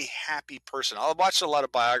not a very happy person. I watched a lot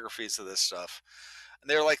of biographies of this stuff, and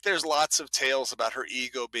they're like, there's lots of tales about her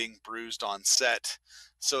ego being bruised on set,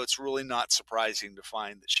 so it's really not surprising to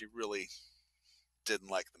find that she really didn't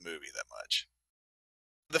like the movie that much.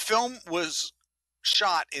 The film was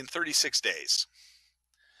shot in 36 days,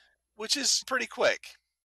 which is pretty quick.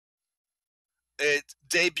 It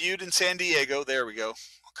debuted in San Diego. There we go.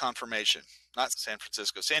 Confirmation. Not San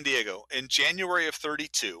Francisco, San Diego, in January of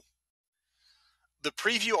 32. The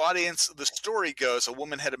preview audience, the story goes, a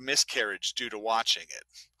woman had a miscarriage due to watching it.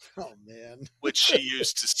 Oh, man. Which she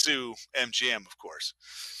used to sue MGM, of course.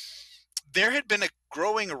 There had been a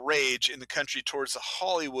growing rage in the country towards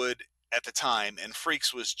Hollywood at the time, and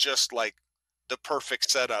Freaks was just like the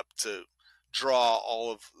perfect setup to draw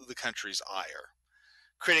all of the country's ire.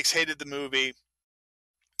 Critics hated the movie,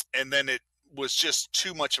 and then it was just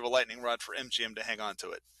too much of a lightning rod for MGM to hang on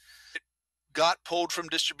to it. It got pulled from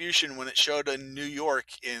distribution when it showed in New York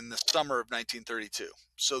in the summer of 1932.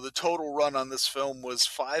 So the total run on this film was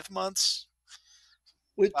 5 months,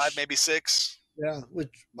 5, maybe 6. Yeah, which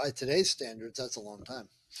by today's standards, that's a long time.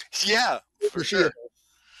 Yeah, for sure.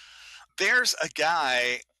 There's a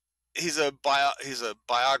guy, he's a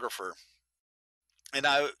biographer, and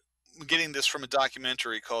I'm getting this from a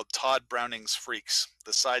documentary called Todd Browning's Freaks,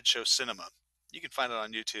 the Sideshow Cinema. You can find it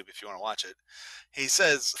on YouTube if you want to watch it. He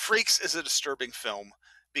says, Freaks is a disturbing film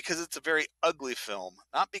because it's a very ugly film,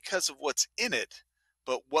 not because of what's in it,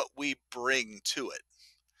 but what we bring to it.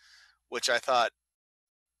 Which I thought,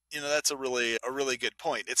 that's a really good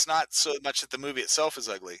point. It's not so much that the movie itself is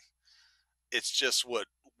ugly. It's just what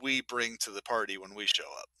we bring to the party when we show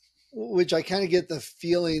up. Which I kind of get the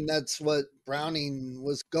feeling that's what Browning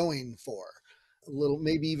was going for.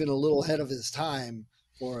 Maybe even a little ahead of his time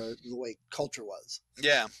for the way culture was.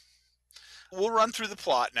 Yeah. We'll run through the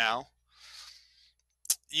plot now.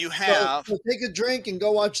 You have... So take a drink and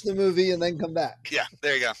go watch the movie and then come back. Yeah,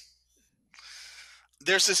 there you go.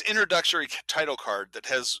 There's this introductory title card that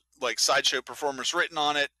has like sideshow performers written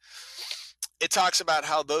on it. It talks about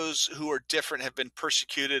how those who are different have been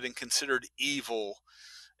persecuted and considered evil,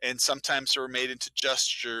 and sometimes they were made into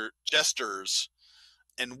jesters.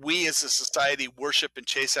 And we as a society worship and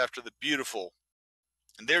chase after the beautiful.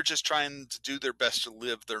 And they're just trying to do their best to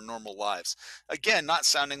live their normal lives. Again, not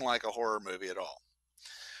sounding like a horror movie at all.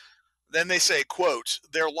 Then they say, quote,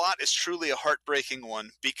 their lot is truly a heartbreaking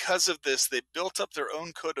one. Because of this, they built up their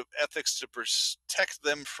own code of ethics to protect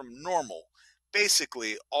them from normal.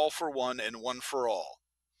 Basically, all for one and one for all.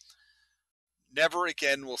 Never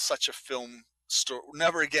again will such a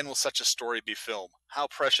story be filmed. How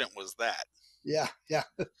prescient was that? Yeah.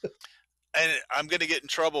 And I'm going to get in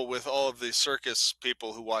trouble with all of the circus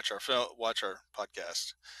people who watch our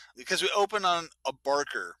podcast, because we open on a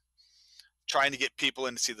barker trying to get people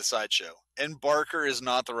in to see the sideshow, and barker is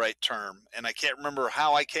not the right term, and I can't remember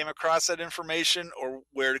how I came across that information or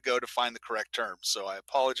where to go to find the correct term. So I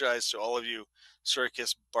apologize to all of you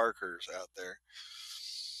circus barkers out there.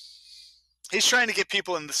 He's trying to get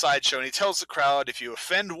people in the sideshow, and he tells the crowd, if you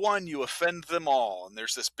offend one, you offend them all. And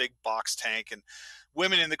there's this big box tank, and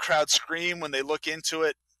women in the crowd scream when they look into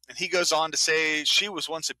it. And he goes on to say, she was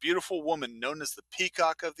once a beautiful woman known as the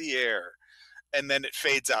peacock of the air. And then it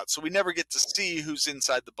fades out. So we never get to see who's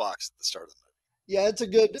inside the box at the start of the movie. Yeah, it's a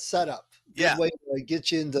good setup. Good way to get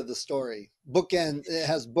you into the story. It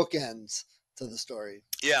has bookends to the story.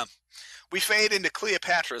 Yeah. We fade into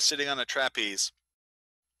Cleopatra sitting on a trapeze.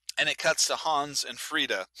 And it cuts to Hans and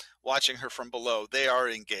Frida watching her from below. They are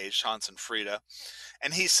engaged, Hans and Frida.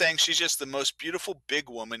 And he's saying she's just the most beautiful big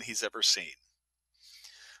woman he's ever seen.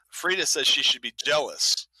 Frida says she should be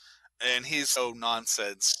jealous. And he's, oh,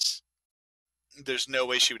 nonsense. There's no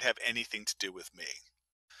way she would have anything to do with me.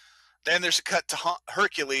 Then there's a cut to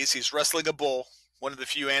Hercules. He's wrestling a bull, one of the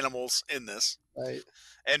few animals in this. Right.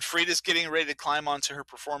 And Frida's getting ready to climb onto her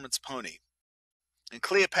performance pony. And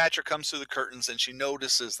Cleopatra comes through the curtains and she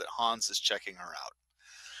notices that Hans is checking her out.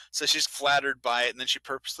 So she's flattered by it, and then she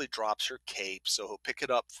purposely drops her cape so he'll pick it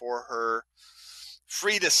up for her.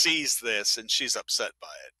 Frida sees this and she's upset by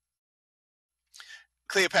it.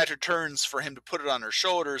 Cleopatra turns for him to put it on her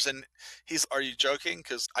shoulders, and he's, are you joking?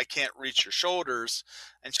 Because I can't reach your shoulders.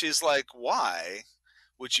 And she's like, why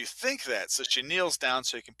would you think that? So she kneels down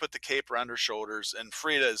so he can put the cape around her shoulders, and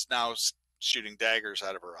Frida is now shooting daggers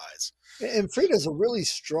out of her eyes. And Frida's a really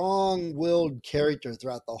strong-willed character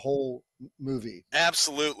throughout the whole movie.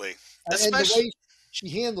 Absolutely. And the way she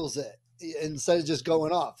handles it, instead of just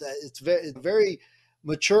going off, it's very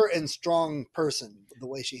mature and strong person, the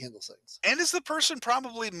way she handles things. And is the person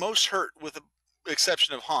probably most hurt, with the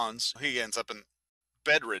exception of Hans. He ends up in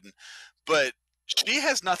bedridden. But she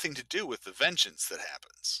has nothing to do with the vengeance that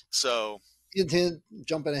happens. So,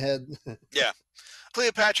 jumping ahead. Yeah.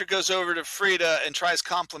 Cleopatra goes over to Frida and tries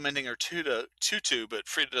complimenting her tutu, but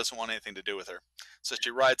Frida doesn't want anything to do with her. So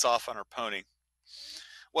she rides off on her pony.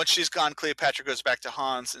 Once she's gone, Cleopatra goes back to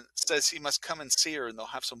Hans and says he must come and see her and they'll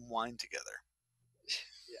have some wine together.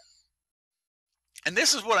 Yeah. And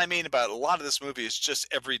this is what I mean about a lot of this movie is just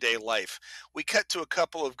everyday life. We cut to a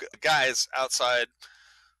couple of guys outside.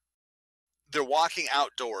 They're walking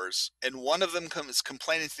outdoors, and one of them is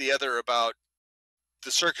complaining to the other about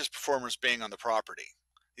the circus performers being on the property.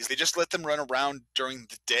 They just let them run around during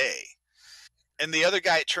the day. And the other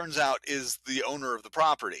guy, it turns out, is the owner of the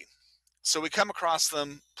property. So we come across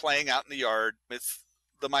them playing out in the yard with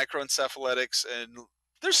the microencephalitics, and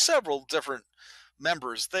there's several different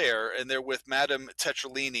members there, and they're with Madame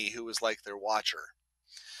Tetralini, who is like their watcher.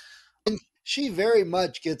 And she very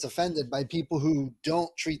much gets offended by people who don't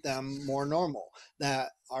treat them more normal, that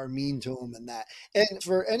are mean to them and that. And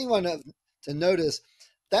for anyone to notice,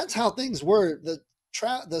 that's how things were.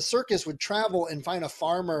 The circus would travel and find a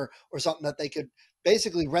farmer or something that they could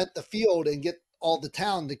basically rent the field and get all the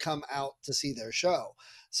town to come out to see their show.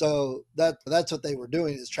 So that's what they were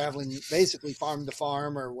doing, is traveling basically farm to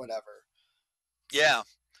farm or whatever. Yeah.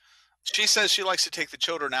 She says she likes to take the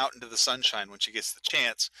children out into the sunshine when she gets the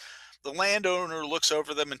chance. The landowner looks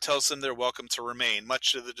over them and tells them they're welcome to remain,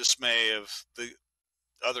 much to the dismay of the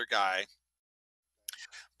other guy.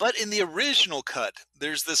 But in the original cut,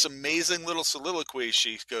 there's this amazing little soliloquy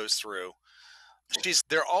she goes through.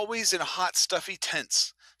 They're always in hot, stuffy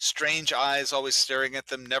tents, strange eyes always staring at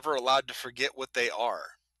them, never allowed to forget what they are.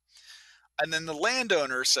 And then the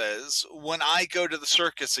landowner says, when I go to the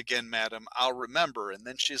circus again, madam, I'll remember. And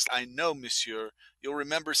then she's, I know, monsieur, you'll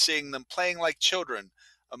remember seeing them playing like children.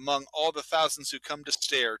 Among all the thousands who come to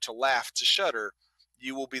stare, to laugh, to shudder,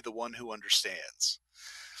 you will be the one who understands.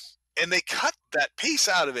 And they cut that piece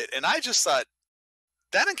out of it, and I just thought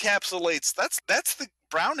that encapsulates, that's the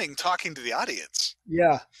Browning talking to the audience.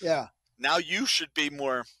 Yeah. Now you should be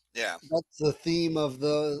more, yeah. That's the theme of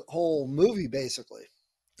the whole movie, basically.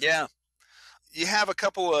 Yeah. You have a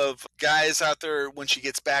couple of guys out there when she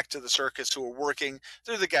gets back to the circus who are working.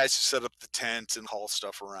 They're the guys who set up the tent and haul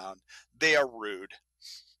stuff around. They are rude,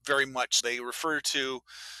 very much. They refer to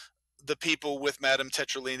the people with Madame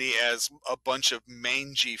Tetralini as a bunch of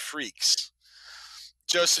mangy freaks.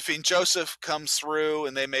 Josephine Joseph comes through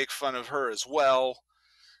and they make fun of her as well.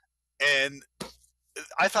 And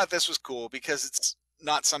I thought this was cool because it's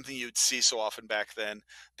not something you'd see so often back then.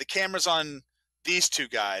 The camera's on these two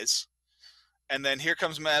guys, and then here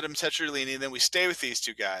comes Madame Tetralini, and then we stay with these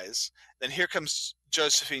two guys. Then here comes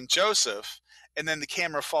Josephine Joseph, and then the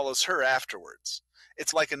camera follows her afterwards.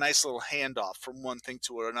 It's like a nice little handoff from one thing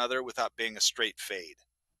to another without being a straight fade.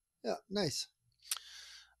 Yeah, nice.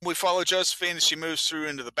 We follow Josephine as she moves through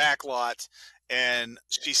into the back lot, and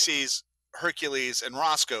she sees Hercules and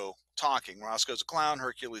Roscoe talking. Roscoe's a clown,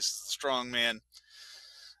 Hercules is a strong man.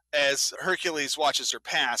 As Hercules watches her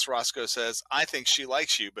pass, Roscoe says, I think she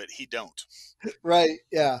likes you, but he don't. Right,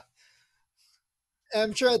 yeah.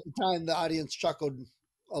 I'm sure at the time the audience chuckled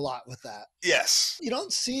a lot with that. Yes. You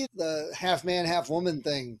don't see the half man, half woman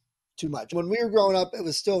thing too much. When we were growing up, it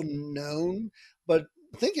was still known, but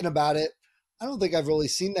thinking about it, I don't think I've really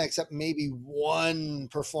seen that except maybe one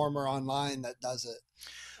performer online that does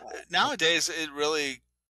it. Nowadays, it really,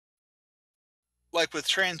 like with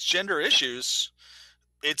transgender issues,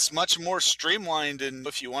 It's much more streamlined, and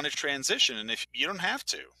if you want to transition, and if you don't have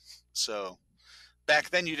to. So back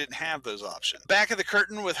then you didn't have those options. Back of the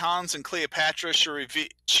curtain with Hans and Cleopatra,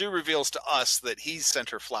 she reveals to us that he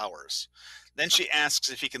sent her flowers. Then she asks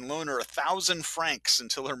if he can loan her 1,000 francs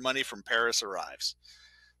until her money from Paris arrives.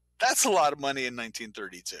 That's a lot of money in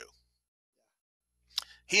 1932.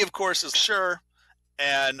 He, of course, is sure,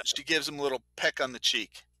 and she gives him a little peck on the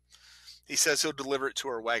cheek. He says he'll deliver it to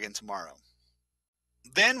her wagon tomorrow.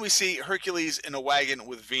 Then we see Hercules in a wagon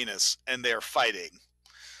with Venus, and they're fighting.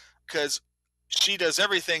 Because she does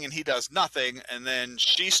everything and he does nothing, and then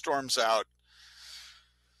she storms out,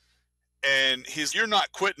 and he's, "You're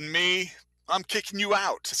not quitting me. I'm kicking you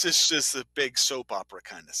out." It's just a big soap opera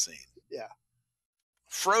kind of scene. Yeah.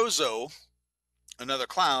 Frozzo, another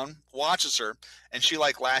clown, watches her, and she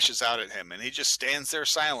like lashes out at him, and he just stands there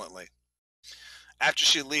silently. After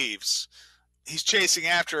she leaves, he's chasing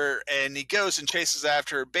after her, and he goes and chases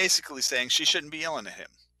after her, basically saying she shouldn't be yelling at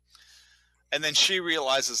him. And then she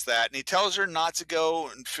realizes that, and he tells her not to go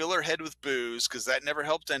and fill her head with booze because that never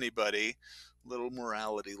helped anybody. Little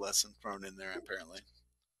morality lesson thrown in there, apparently.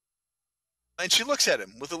 And she looks at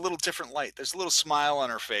him with a little different light. There's a little smile on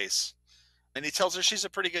her face. And he tells her she's a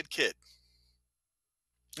pretty good kid.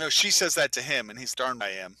 No, she says that to him, and he's darned I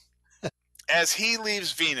am. As he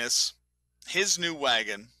leaves Venus, his new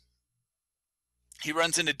wagon, he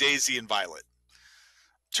runs into Daisy and Violet.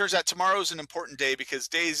 Turns out tomorrow's an important day because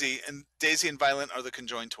Daisy and Violet are the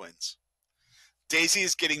conjoined twins. Daisy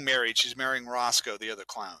is getting married. She's marrying Roscoe, the other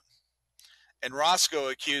clown. And Roscoe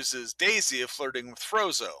accuses Daisy of flirting with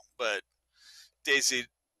Frozzo, but Daisy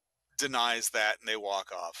denies that, and they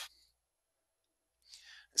walk off.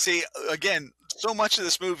 See, again, so much of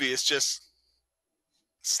this movie is just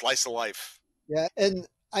slice of life. Yeah, and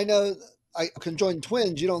I know conjoined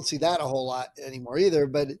twins, you don't see that a whole lot anymore either,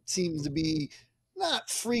 but it seems to be not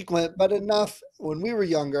frequent, but enough. When we were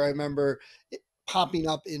younger, I remember it popping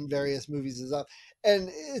up in various movies and stuff, and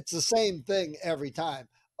it's the same thing every time.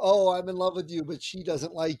 Oh, I'm in love with you, but she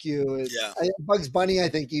doesn't like you. Yeah. Bugs Bunny, I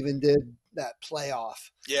think, even did that play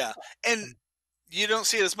off. Yeah, and you don't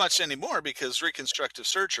see it as much anymore because reconstructive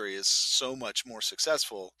surgery is so much more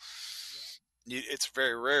successful. It's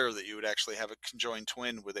very rare that you would actually have a conjoined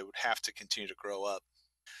twin where they would have to continue to grow up.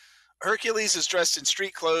 Hercules is dressed in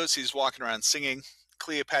street clothes. He's walking around singing.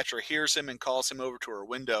 Cleopatra hears him and calls him over to her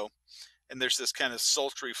window. And there's this kind of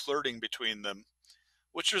sultry flirting between them,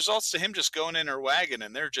 which results to him just going in her wagon,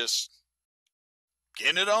 and they're just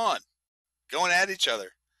getting it on, going at each other.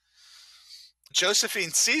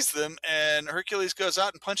 Josephine sees them, and Hercules goes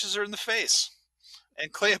out and punches her in the face.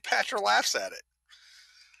 And Cleopatra laughs at it.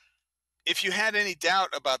 If you had any doubt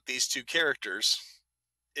about these two characters,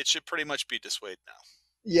 it should pretty much be dissuaded now.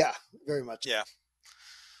 Yeah, very much. Yeah.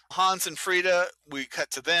 Hans and Frida, we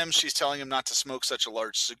cut to them. She's telling him not to smoke such a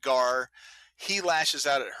large cigar. He lashes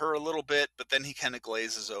out at her a little bit, but then he kind of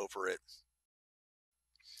glazes over it.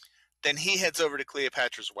 Then he heads over to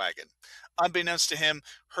Cleopatra's wagon. Unbeknownst to him,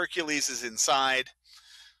 Hercules is inside.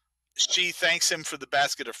 She thanks him for the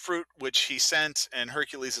basket of fruit which he sent, and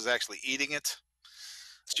Hercules is actually eating it.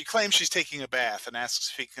 She claims she's taking a bath and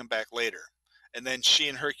asks if he can come back later. And then she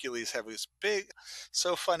and Hercules have this big,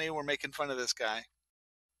 so funny, we're making fun of this guy.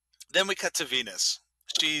 Then we cut to Venus.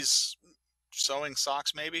 She's sewing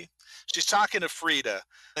socks, maybe. She's talking to Frida,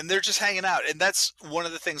 and they're just hanging out. And that's one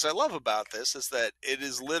of the things I love about this, is that it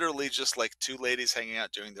is literally just like two ladies hanging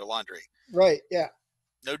out doing their laundry. Right, yeah.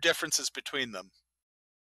 No differences between them.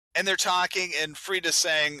 And they're talking, and Frida's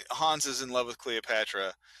saying Hans is in love with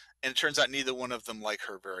Cleopatra, and it turns out neither one of them like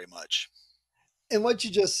her very much. And what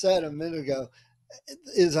you just said a minute ago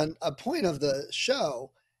is a point of the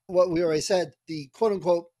show. What we already said, the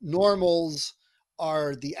quote-unquote normals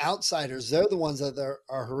are the outsiders. They're the ones that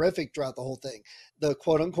are horrific throughout the whole thing. The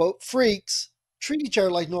quote-unquote freaks treat each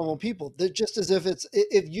other like normal people. They're just as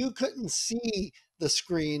if you couldn't see the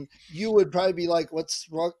screen, you would probably be like, what's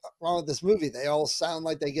wrong with this movie? They all sound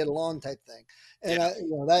like they get along type thing. And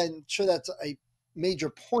yeah. I'm sure that's a major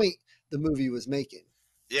point the movie was making.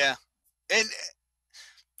 Yeah. And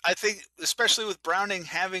I think, especially with Browning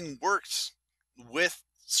having worked with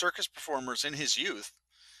circus performers in his youth,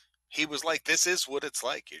 he was like, this is what it's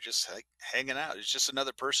like. You're just like hanging out. It's just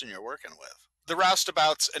another person you're working with. The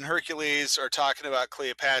roustabouts and Hercules are talking about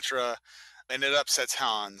Cleopatra, and it upsets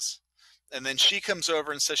Hans. And then she comes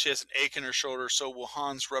over and says she has an ache in her shoulder, so will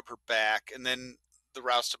Hans rub her back? And then the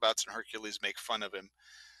roustabouts and Hercules make fun of him.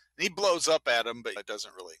 And he blows up at him, but it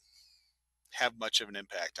doesn't really have much of an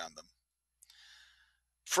impact on them.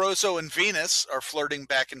 Frozzo and Venus are flirting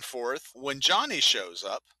back and forth when Johnny shows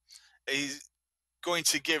up. going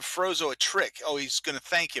to give Frozzo a trick. Oh, he's going to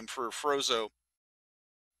thank him for Frozzo.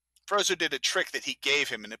 Frozzo did a trick that he gave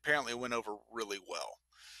him, and apparently it went over really well.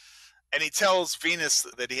 And he tells Venus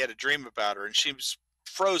that he had a dream about her, and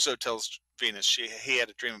Frozzo tells Venus he had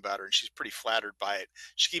a dream about her, and she's pretty flattered by it.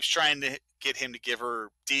 She keeps trying to get him to give her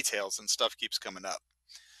details, and stuff keeps coming up.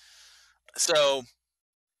 So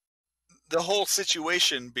the whole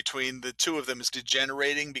situation between the two of them is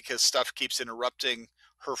degenerating because stuff keeps interrupting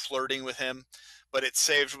her flirting with him, but it's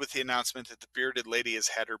saved with the announcement that the bearded lady has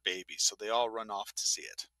had her baby, so they all run off to see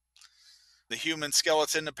it. The human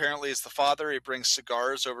skeleton apparently is the father. He brings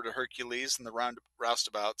cigars over to Hercules and the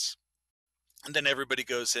roustabouts. And then everybody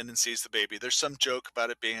goes in and sees the baby. There's some joke about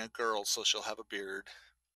it being a girl, so she'll have a beard.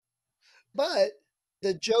 But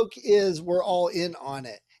the joke is we're all in on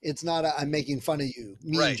it. It's not I'm making fun of you.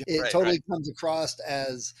 It totally comes across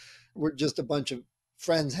as we're just a bunch of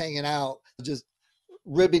friends hanging out, just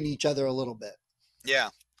ribbing each other a little bit. Yeah.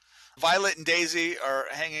 Violet and Daisy are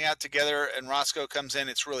hanging out together, and Roscoe comes in.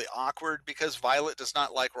 It's really awkward because Violet does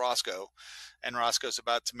not like Roscoe, and Roscoe's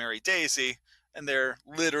about to marry Daisy, and they're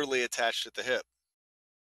literally attached at the hip.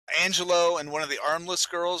 Angelo and one of the armless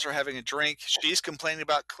girls are having a drink. She's complaining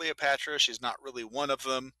about Cleopatra. She's not really one of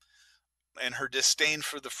them, and her disdain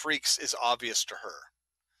for the freaks is obvious to her.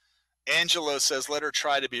 Angelo says, let her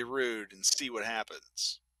try to be rude and see what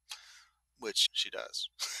happens, which she does.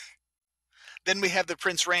 Then we have the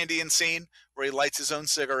Prince Randian scene where he lights his own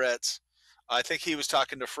cigarettes. I think he was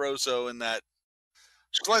talking to Frozzo in that.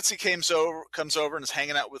 Schlitzie comes over and is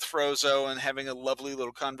hanging out with Frozzo and having a lovely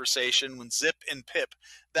little conversation when Zip and Pip,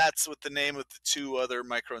 that's what the name of the two other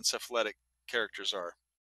microencephalitic characters are.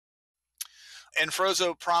 And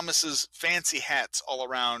Frozzo promises fancy hats all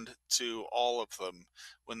around to all of them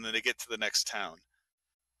when they get to the next town.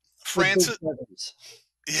 Francis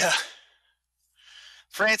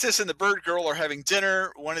and the Bird Girl are having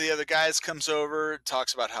dinner. One of the other guys comes over,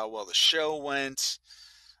 talks about how well the show went.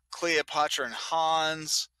 Cleopatra and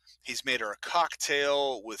Hans. He's made her a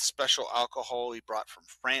cocktail with special alcohol he brought from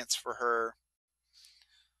France for her.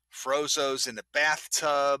 Frozzo's in the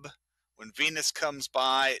bathtub. When Venus comes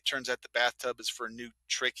by, it turns out the bathtub is for a new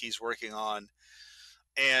trick he's working on.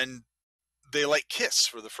 And they kiss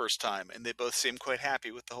for the first time, and they both seem quite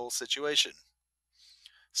happy with the whole situation.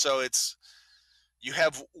 So you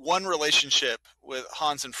have one relationship with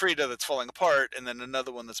Hans and Frida that's falling apart, and then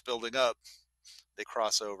another one that's building up. They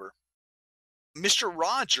cross over. Mr.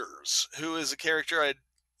 Rogers, who is a character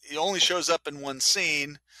he only shows up in one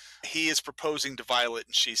scene, he is proposing to Violet,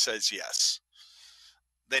 and she says yes.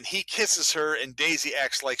 Then he kisses her, and Daisy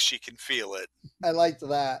acts like she can feel it. I liked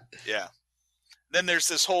that. Yeah. Then there's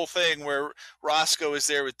this whole thing where Roscoe is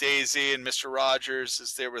there with Daisy and Mr. Rogers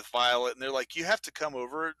is there with Violet, and they're like, you have to come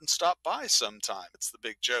over and stop by sometime. It's the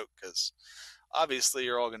big joke because obviously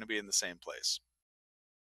you're all going to be in the same place.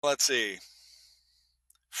 Let's see.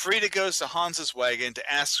 Frida goes to Hans's wagon to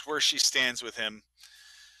ask where she stands with him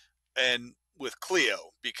and with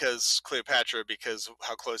Cleopatra, because of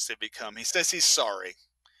how close they've become. He says he's sorry.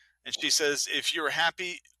 And she says, if you were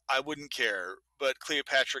happy, I wouldn't care, but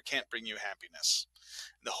Cleopatra can't bring you happiness.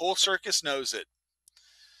 And the whole circus knows it.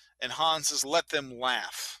 And Hans says, let them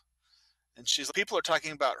laugh. And she's like, people are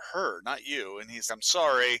talking about her, not you. And he's, I'm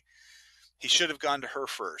sorry. He should have gone to her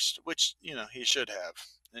first, which, he should have.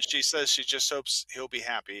 And she says she just hopes he'll be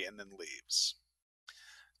happy and then leaves.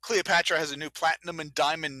 Cleopatra has a new platinum and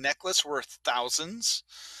diamond necklace worth thousands.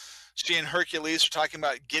 She and Hercules are talking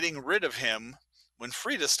about getting rid of him when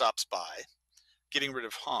Frida stops by, getting rid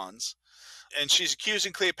of Hans. And she's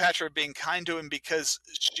accusing Cleopatra of being kind to him because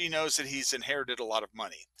she knows that he's inherited a lot of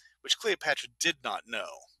money, which Cleopatra did not know.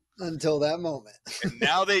 Until that moment. And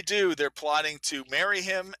now they do. They're plotting to marry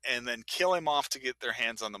him and then kill him off to get their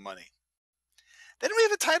hands on the money. Then we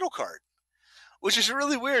have a title card, which is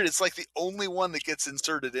really weird. It's like the only one that gets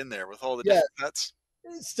inserted in there with all the different cuts.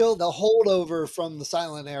 It's still the holdover from the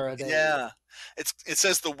silent era days. Yeah. It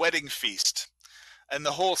says the wedding feast, and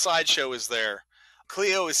the whole sideshow is there.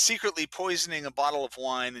 Cleo is secretly poisoning a bottle of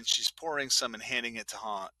wine, and she's pouring some and handing it to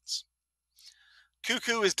Hans.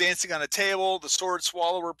 Cuckoo is dancing on a table. The sword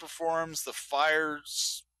swallower performs. The fire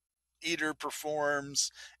eater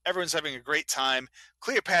performs. Everyone's having a great time.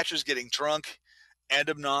 Cleopatra's getting drunk and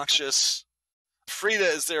obnoxious. Frida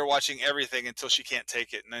is there watching everything until she can't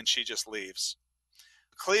take it, and then she just leaves.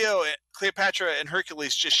 Cleopatra and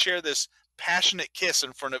Hercules just share this passionate kiss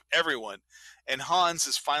in front of everyone, and Hans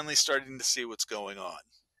is finally starting to see what's going on.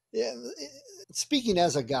 Yeah, speaking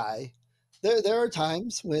as a guy, there are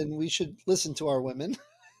times when we should listen to our women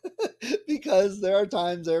because there are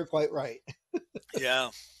times they're quite right. Yeah.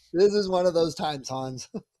 This is one of those times, Hans.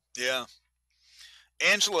 Yeah.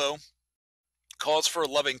 Angelo calls for a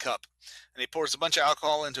loving cup, and he pours a bunch of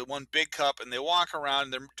alcohol into one big cup, and they walk around,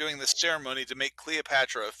 and they're doing this ceremony to make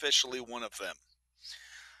Cleopatra officially one of them.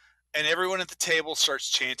 And everyone at the table starts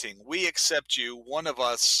chanting, "We accept you, one of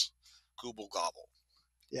us, gooble gobble."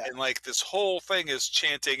 Yeah. And like this whole thing is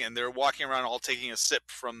chanting, and they're walking around all taking a sip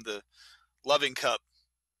from the loving cup.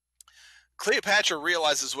 Cleopatra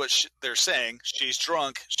realizes what they're saying. She's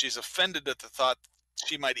drunk. She's offended at the thought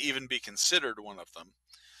she might even be considered one of them.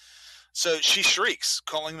 So she shrieks,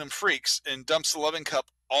 calling them freaks, and dumps the loving cup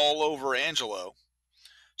all over Angelo.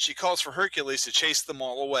 She calls for Hercules to chase them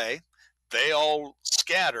all away. They all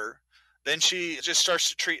scatter. Then she just starts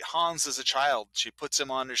to treat Hans as a child. She puts him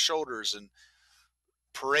on her shoulders and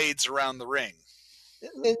parades around the ring.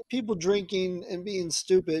 And people drinking and being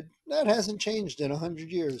stupid, that hasn't changed in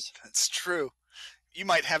 100 years. That's true. You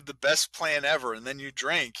might have the best plan ever, and then you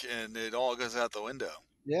drink, and it all goes out the window.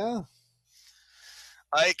 Yeah.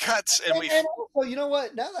 It cuts, and also, you know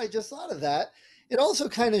what? Now that I just thought of that, it also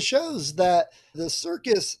kind of shows that the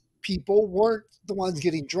circus people weren't the ones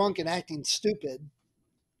getting drunk and acting stupid,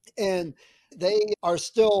 and they are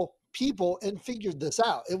still people and figured this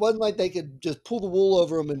out. It wasn't like they could just pull the wool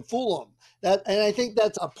over them and fool them. And I think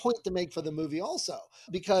that's a point to make for the movie also,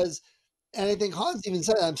 because, and I think Hans even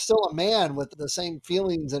said, "I'm still a man with the same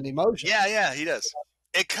feelings and emotions." Yeah, he does.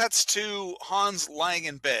 It cuts to Hans lying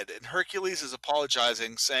in bed, and Hercules is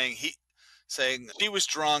apologizing, saying he was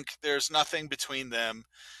drunk. There's nothing between them.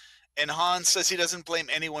 And Hans says he doesn't blame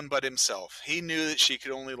anyone but himself. He knew that she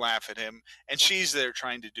could only laugh at him, and she's there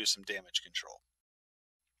trying to do some damage control.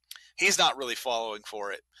 He's not really following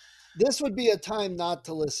for it. This would be a time not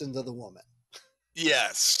to listen to the woman.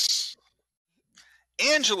 Yes.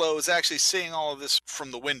 Angelo is actually seeing all of this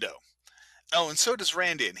from the window. Oh, and so does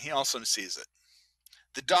Randy, and he also sees it.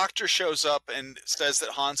 The doctor shows up and says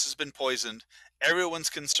that Hans has been poisoned. Everyone's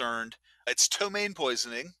concerned. It's ptomaine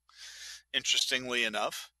poisoning, interestingly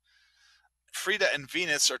enough. Frida and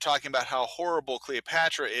Venus are talking about how horrible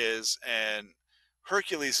Cleopatra is, and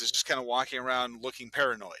Hercules is just kind of walking around looking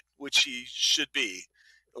paranoid, which he should be.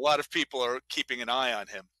 A lot of people are keeping an eye on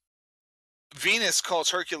him. Venus calls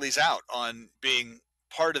Hercules out on being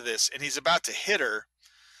part of this, and he's about to hit her,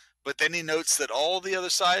 but then he notes that all the other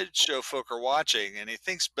sideshow folk are watching, and he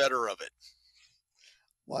thinks better of it.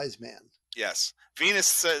 Wise man. Yes. Venus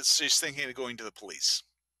says she's thinking of going to the police.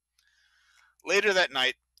 Later that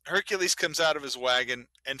night, Hercules comes out of his wagon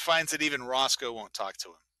and finds that even Roscoe won't talk to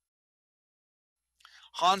him.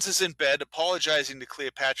 Hans is in bed, apologizing to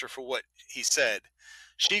Cleopatra for what he said.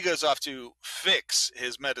 She goes off to fix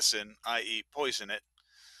his medicine, i.e. poison it.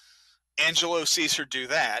 Angelo sees her do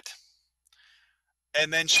that,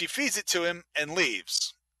 and then she feeds it to him and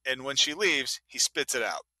leaves. And when she leaves, he spits it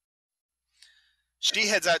out. She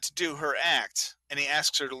heads out to do her act, and he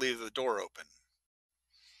asks her to leave the door open.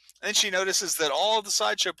 And then she notices that all the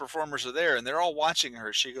sideshow performers are there, and they're all watching her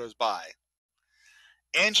as she goes by.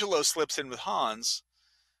 Angelo slips in with Hans,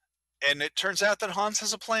 and it turns out that Hans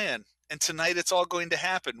has a plan. And tonight it's all going to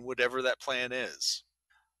happen, whatever that plan is.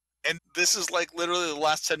 And this is like literally the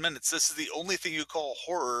last 10 minutes. This is the only thing you call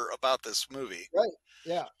horror about this movie. Right,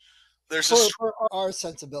 yeah. There's for our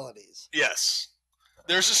sensibilities. Yes.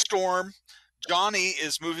 There's a storm. Johnny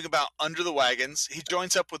is moving about under the wagons. He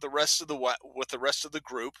joins up with the rest of the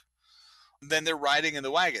group. Then they're riding in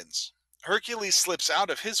the wagons. Hercules slips out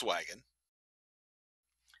of his wagon.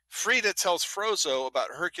 Frida tells Frozzo about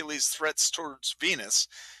Hercules' threats towards Venus.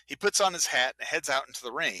 He puts on his hat and heads out into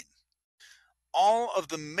the rain. All of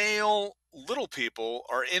the male little people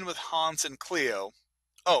are in with Hans and Cleo.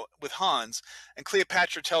 Oh, with Hans, and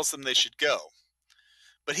Cleopatra tells them they should go.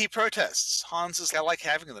 But he protests. Hans is, "I like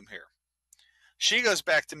having them here." She goes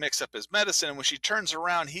back to mix up his medicine, and when she turns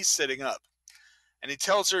around, he's sitting up. And he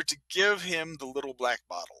tells her to give him the little black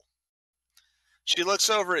bottle. She looks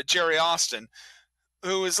over at Jerry Austin,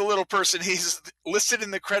 who is a little person. He's listed in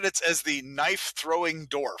the credits as the knife-throwing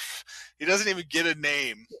dwarf. He doesn't even get a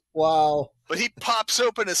name. Wow. But he pops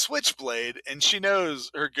open a switchblade, and she knows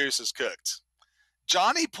her goose is cooked.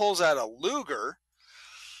 Johnny pulls out a Luger,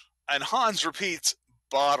 and Hans repeats,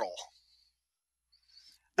 "bottle."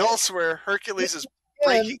 Elsewhere, Hercules is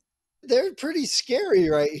breaking. They're pretty scary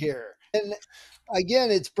right here. And again,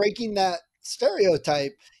 it's breaking that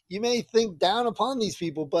stereotype. You may think down upon these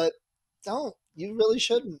people, but don't. You really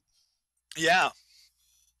shouldn't. Yeah.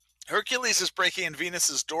 Hercules is breaking in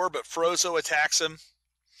Venus's door, but Frozzo attacks him.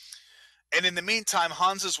 And in the meantime,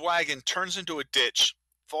 Hans's wagon turns into a ditch,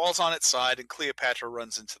 falls on its side, and Cleopatra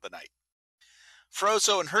runs into the night.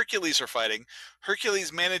 Frozzo and Hercules are fighting.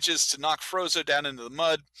 Hercules manages to knock Frozzo down into the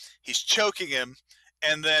mud. He's choking him,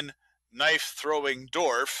 and then knife-throwing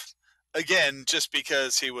dwarf, again, just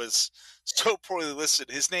because he was so poorly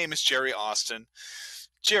listed. His name is Jerry Austin.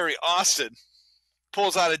 Jerry Austin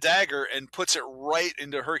pulls out a dagger and puts it right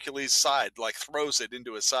into Hercules' side, like throws it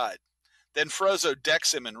into his side. Then Frozzo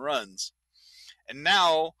decks him and runs. And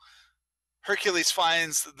now Hercules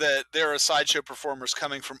finds that there are sideshow performers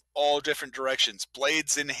coming from all different directions,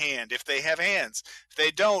 blades in hand, if they have hands. If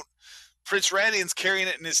they don't, Prince Radian's carrying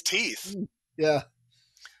it in his teeth. Yeah.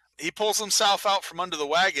 He pulls himself out from under the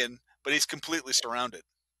wagon, but he's completely surrounded.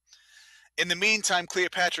 In the meantime,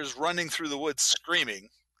 Cleopatra's running through the woods screaming.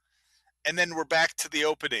 And then we're back to the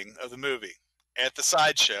opening of the movie at the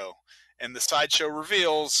sideshow. And the sideshow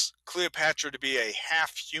reveals Cleopatra to be a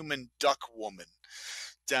half-human duck woman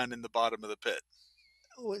down in the bottom of the pit.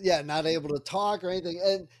 Yeah, not able to talk or anything.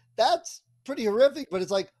 And that's pretty horrific, but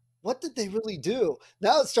it's like, what did they really do?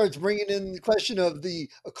 Now it starts bringing in the question of the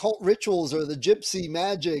occult rituals or the gypsy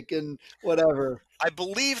magic and whatever. I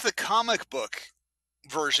believe the comic book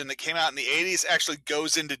version that came out in the 80s actually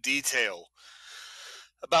goes into detail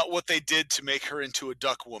about what they did to make her into a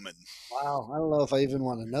duck woman. Wow, I don't know if I even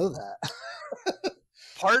want to know that.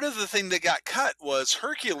 Part of the thing that got cut was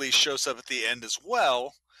Hercules shows up at the end as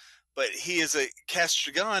well, but he is a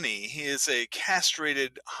castrigani. He is a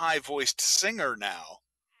castrated, high-voiced singer now.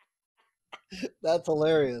 That's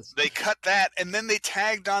hilarious. They cut that, and then they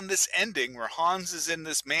tagged on this ending where Hans is in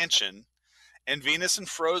this mansion, and Venus and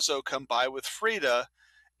Frozzo come by with Frida,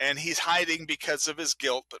 and he's hiding because of his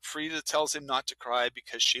guilt, but Frida tells him not to cry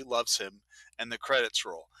because she loves him, and the credits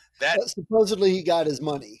roll. But supposedly he got his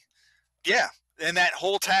money. Yeah, and that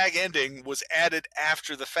whole tag ending was added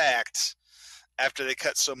after the fact, after they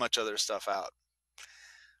cut so much other stuff out.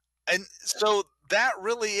 And so that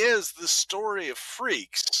really is the story of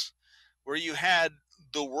Freaks, where you had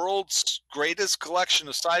the world's greatest collection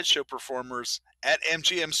of sideshow performers at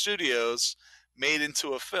MGM Studios made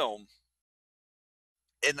into a film.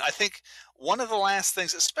 And I think one of the last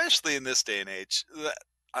things, especially in this day and age, that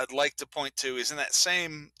I'd like to point to is in that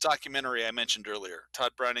same documentary I mentioned earlier,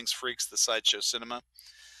 Todd Browning's Freaks, the Sideshow Cinema.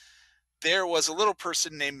 There was a little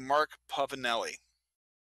person named Mark Pavanelli,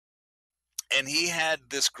 and he had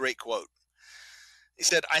this great quote. He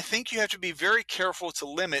said, "I think you have to be very careful to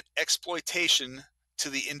limit exploitation to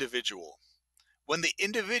the individual. When the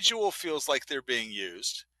individual feels like they're being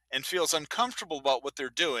used and feels uncomfortable about what they're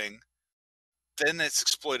doing, then it's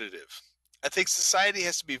exploitative. I think society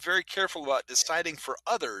has to be very careful about deciding for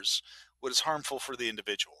others what is harmful for the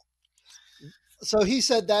individual." So he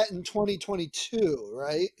said that in 2022,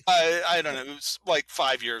 right? I don't know. It was like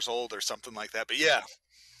 5 years old or something like that. But yeah.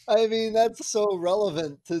 I mean, that's so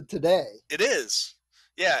relevant to today. It is.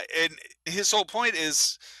 Yeah. And his whole point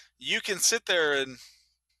is you can sit there and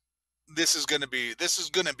this is going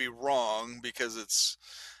to be wrong because it's,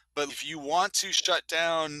 but if you want to shut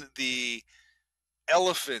down the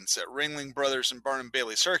elephants at Ringling Brothers and Barnum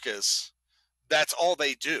Bailey Circus, that's all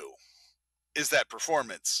they do is that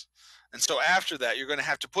performance. And so after that, you're going to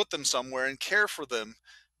have to put them somewhere and care for them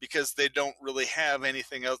because they don't really have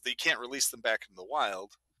anything else. You can't release them back into the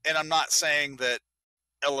wild. And I'm not saying that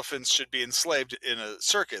elephants should be enslaved in a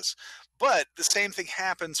circus, but the same thing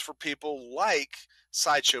happens for people like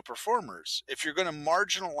sideshow performers. If you're going to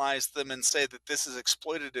marginalize them and say that this is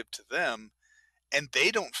exploitative to them and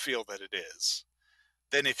they don't feel that it is,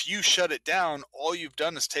 then if you shut it down, all you've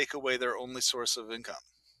done is take away their only source of income.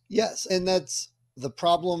 Yes, and that's the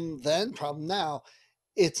problem then, problem now.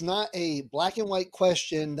 It's not a black and white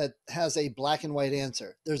question that has a black and white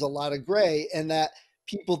answer. There's a lot of gray, and that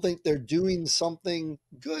people think they're doing something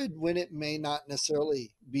good when it may not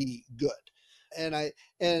necessarily be good. And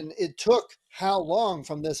it took how long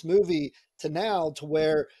from this movie to now to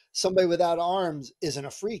where somebody without arms isn't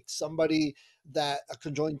a freak, somebody that a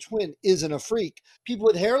conjoined twin isn't a freak. People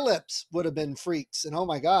with hair lips would have been freaks, and oh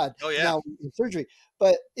my God, now in surgery.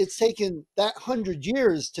 But it's taken that 100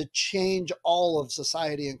 years to change all of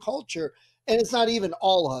society and culture, and it's not even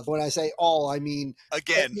all of. When I say all, I mean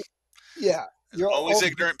again. Yeah, you're always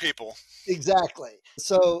ignorant people. Exactly.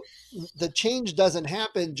 So the change doesn't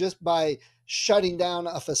happen just by shutting down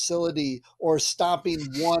a facility or stopping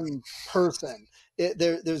one person.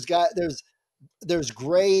 There's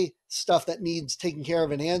gray stuff that needs taken care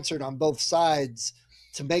of and answered on both sides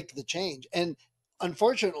to make the change. And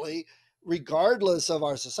unfortunately, regardless of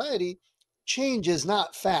our society, change is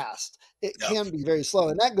not fast. It can be very slow.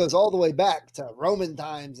 And that goes all the way back to Roman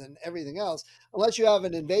times and everything else. Unless you have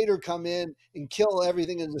an invader come in and kill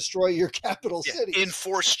everything and destroy your capital city.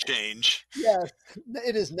 Enforce change. Yes,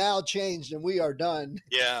 it is now changed and we are done.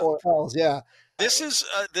 Yeah. Or else, yeah.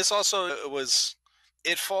 This also was,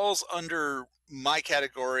 it falls under my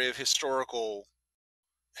category of historical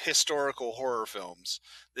horror films.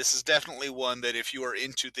 This is definitely one that if you are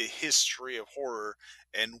into the history of horror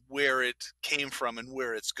and where it came from and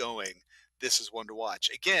where it's going, this is one to watch.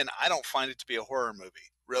 Again, I don't find it to be a horror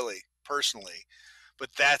movie, really, personally, but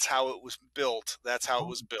that's how it was built. That's how it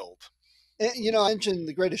was built. And, you know, I mentioned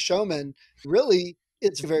The Greatest Showman. Really,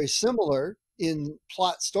 it's very similar in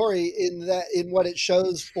plot story in what it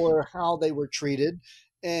shows for how they were treated.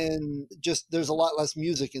 And just there's a lot less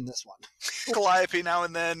music in this one. Calliope now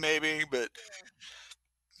and then, maybe, but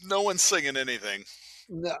no one's singing anything.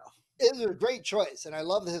 No. It was a great choice, and I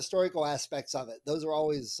love the historical aspects of it. Those are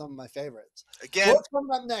always some of my favorites. Again, what's coming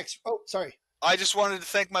up next? Oh, sorry. I just wanted to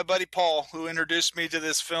thank my buddy Paul, who introduced me to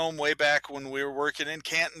this film way back when we were working in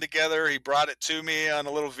Canton together. He brought it to me on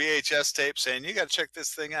a little VHS tape saying, you got to check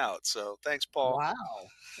this thing out. So thanks, Paul.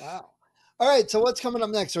 Wow. All right, so what's coming up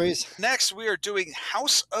next, Reese? Next, we are doing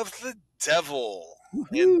House of the Devil.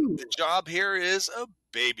 And the job here is a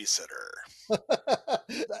babysitter.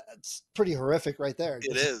 That's pretty horrific right there.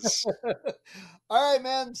 It is. All right,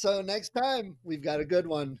 man. So next time, we've got a good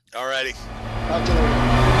one. All righty. Talk to you later.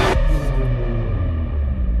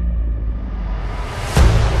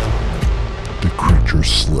 The creature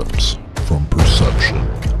slips from perception.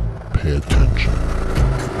 Pay attention.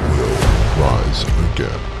 It will rise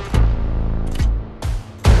again.